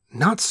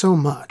 not so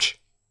much.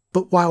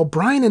 But while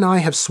Brian and I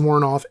have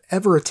sworn off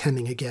ever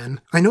attending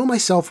again, I know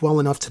myself well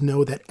enough to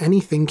know that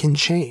anything can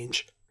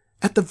change.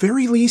 At the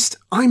very least,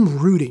 I'm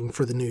rooting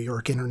for the New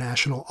York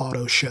International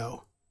Auto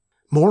Show.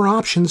 More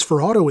options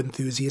for auto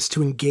enthusiasts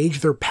to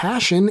engage their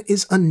passion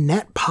is a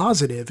net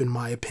positive in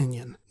my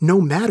opinion, no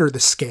matter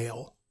the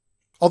scale.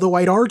 Although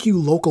I'd argue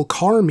local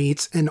car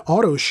meets and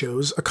auto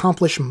shows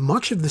accomplish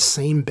much of the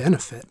same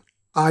benefit.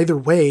 Either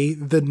way,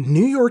 the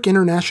New York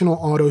International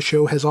Auto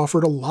Show has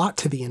offered a lot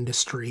to the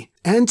industry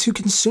and to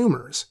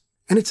consumers,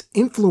 and its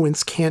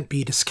influence can't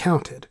be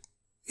discounted.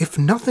 If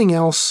nothing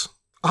else,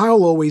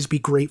 I'll always be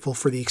grateful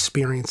for the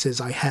experiences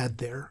I had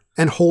there,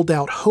 and hold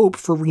out hope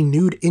for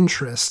renewed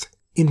interest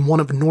in one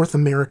of North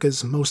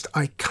America's most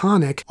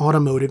iconic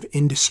automotive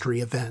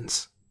industry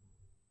events.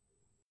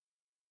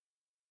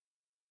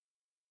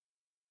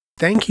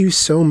 Thank you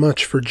so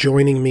much for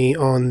joining me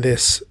on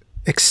this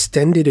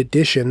extended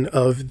edition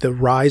of the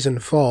rise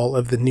and fall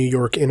of the New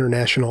York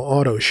International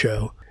Auto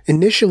Show.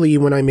 Initially,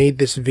 when I made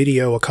this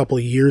video a couple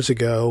of years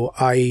ago,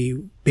 I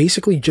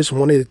basically just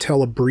wanted to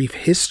tell a brief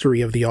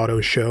history of the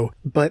auto show,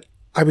 but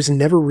I was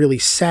never really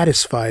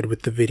satisfied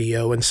with the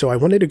video, and so I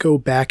wanted to go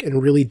back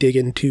and really dig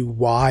into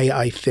why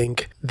I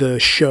think the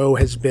show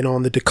has been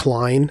on the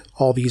decline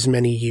all these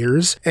many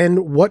years,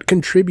 and what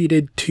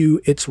contributed to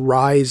its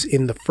rise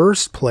in the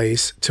first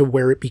place to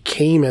where it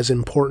became as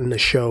important a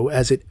show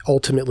as it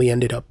ultimately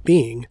ended up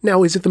being.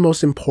 Now, is it the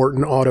most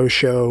important auto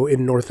show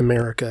in North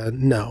America?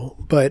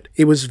 No, but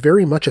it was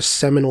very much a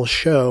seminal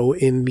show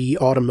in the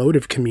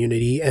automotive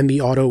community and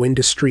the auto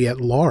industry at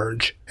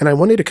large. And I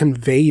wanted to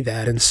convey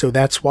that, and so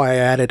that's why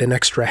I added an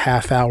extra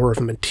half hour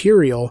of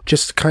material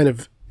just to kind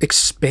of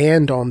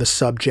expand on the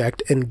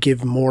subject and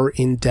give more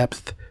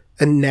in-depth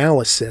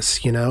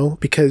analysis, you know?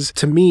 Because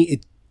to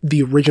me,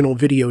 the original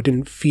video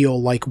didn't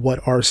feel like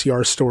what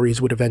RCR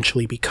Stories would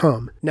eventually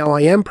become. Now,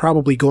 I am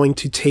probably going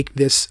to take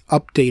this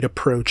update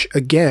approach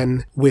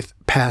again with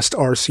past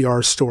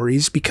RCR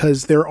Stories,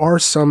 because there are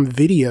some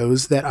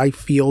videos that I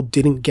feel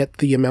didn't get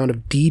the amount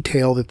of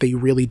detail that they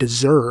really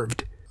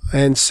deserved.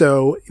 And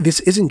so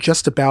this isn't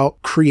just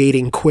about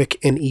creating quick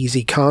and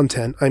easy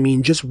content. I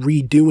mean, just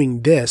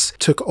redoing this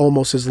took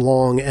almost as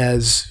long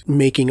as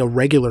making a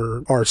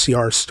regular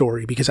RCR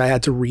story, because I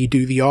had to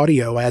redo the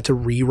audio. I had to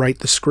rewrite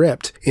the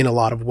script in a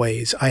lot of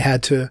ways. I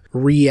had to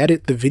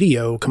re-edit the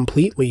video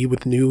completely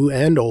with new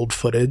and old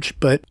footage.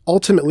 But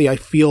ultimately, I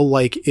feel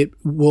like it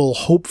will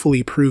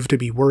hopefully prove to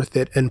be worth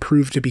it and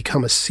prove to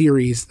become a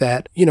series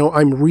that, you know,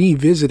 I'm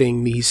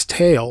revisiting these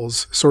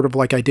tales, sort of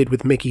like I did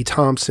with Mickey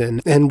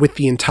Thompson and with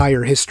the entire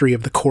history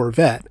of the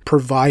Corvette,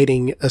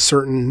 providing a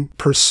certain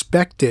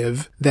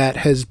perspective that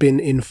has been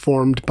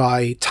informed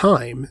by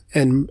time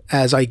and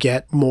as I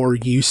get more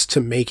used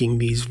to making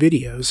these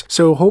videos.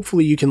 So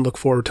hopefully you can look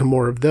forward to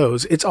more of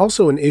those. It's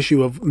also an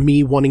issue of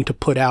me wanting to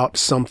put out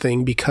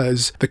something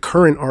because the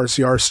current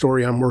RCR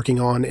story I'm working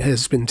on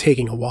has been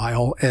taking a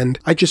while, and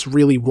I just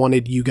really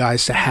wanted you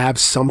guys to have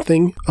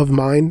something of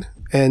mine.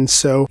 And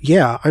so,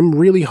 yeah, I'm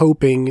really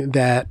hoping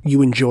that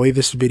you enjoy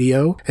this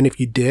video. And if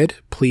you did,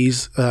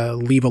 please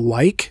leave a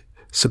like,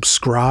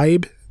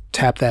 subscribe,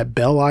 tap that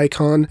bell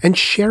icon, and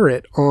share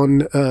it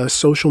on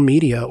social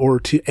media or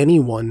to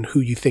anyone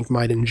who you think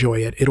might enjoy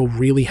it. It'll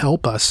really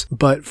help us.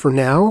 But for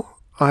now,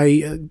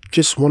 I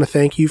just want to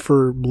thank you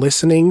for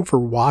listening, for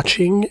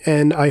watching,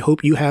 and I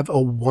hope you have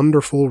a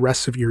wonderful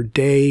rest of your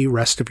day,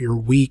 rest of your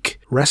week,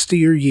 rest of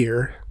your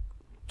year.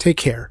 Take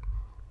care.